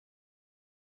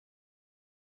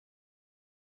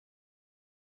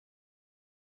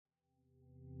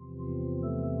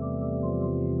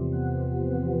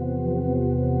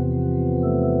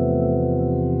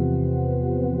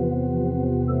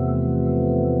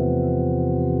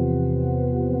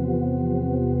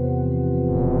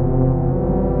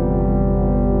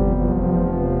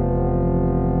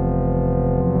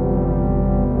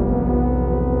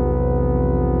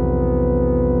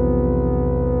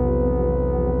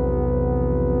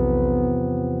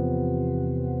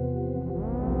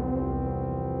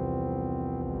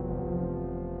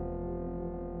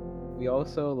 We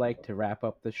also like to wrap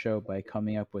up the show by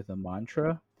coming up with a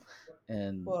mantra.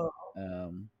 And Whoa.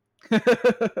 um,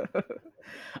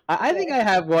 I think I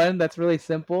have one that's really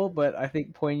simple, but I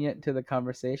think poignant to the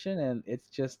conversation, and it's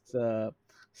just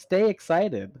stay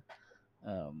excited.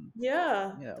 Um,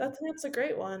 Yeah, you know, that's a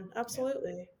great one. yeah,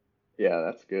 Absolutely. Yeah,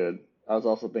 that's good. I was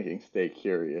also thinking stay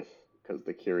curious because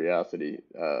the curiosity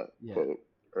yeah, quote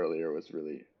earlier was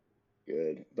really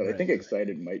good. But I right, think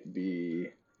excited might be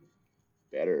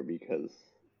better because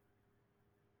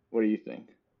what do you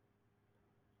think?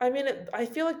 I mean, I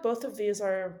feel like both of these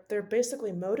they're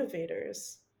basically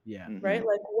motivators, yeah, Hmm. right?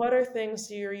 Like, what are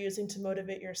things you're using to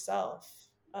motivate yourself?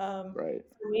 Right.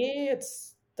 For me,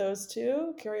 it's those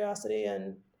two: curiosity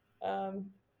and um,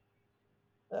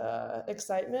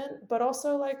 excitement, but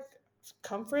also like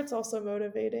comfort's also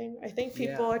motivating. I think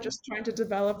people yeah. are just trying to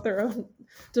develop their own,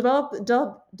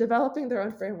 developing their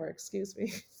own framework. Excuse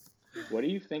me. What do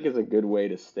you think is a good way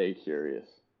to stay curious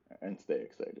and stay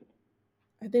excited?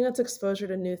 I think that's exposure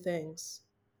to new things.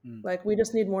 Mm. Like we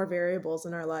just need more variables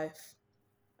in our life.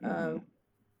 Hmm. Um,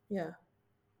 yeah,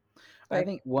 I like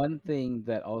think one thing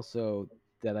that also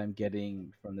that I'm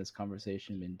getting from this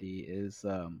conversation, Mindy, is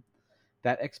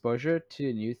that exposure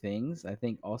to new things. I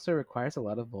think also requires a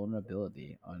lot of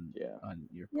vulnerability Yeah. on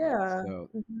your part. yeah. So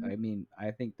Mhm. I mean,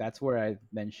 I think that's where I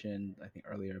mentioned, I think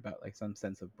earlier, about like some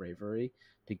sense of bravery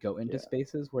to go into Yeah.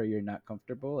 spaces where you're not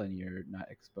comfortable and you're not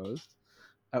exposed.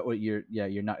 Or you're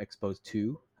not exposed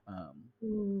to. Um,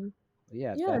 Mm.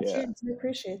 yeah, Yeah, that's Yeah. James, I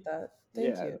appreciate that.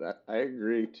 Thank Yeah. you. I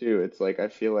agree too. It's like I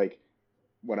feel like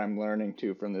what I'm learning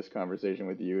too from this conversation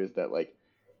with you is that like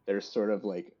there's sort of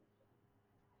like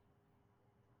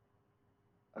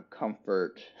a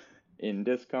comfort in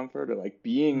discomfort or like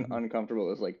being Mhm.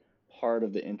 uncomfortable is like part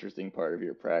of the interesting part of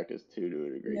your practice too to a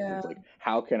degree because Yeah, it's like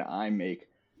how can I make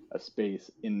a space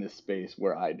in this space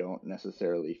where I don't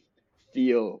necessarily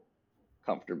feel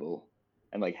comfortable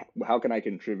and like how can I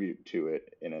contribute to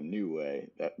it in a new way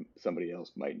that somebody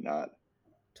else might not have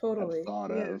totally.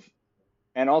 thought Yeah, of.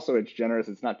 And also it's generous,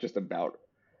 it's not just about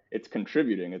it's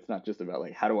contributing, it's not just about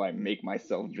like how do I make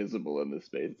myself visible in this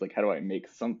space, it's like how do I make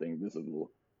something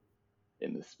visible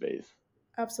in this space,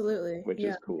 absolutely. which Yeah,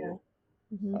 is yeah. cool.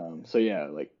 Hmm. So yeah,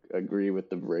 like agree with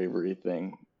the bravery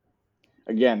thing.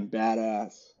 Again,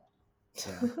 badass.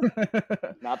 Yeah.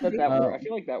 Not that that word. I um,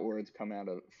 feel like that word's come out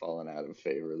of fallen out of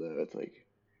favor though. It's like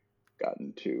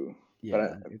gotten too. But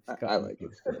yeah, it's I gotten like it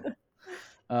abused.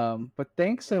 still. But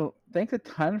thanks a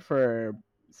ton for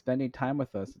spending time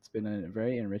with us. It's been a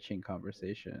very enriching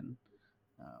conversation.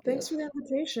 Thanks Yes. for the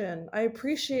invitation. I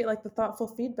appreciate like the thoughtful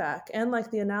feedback and like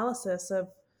the analysis of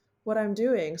what I'm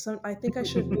doing. So I think I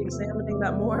should be examining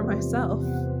that more myself.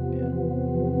 Yeah.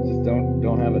 Just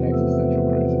don't have an existential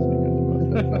crisis because of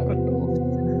us. That's not our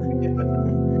goal.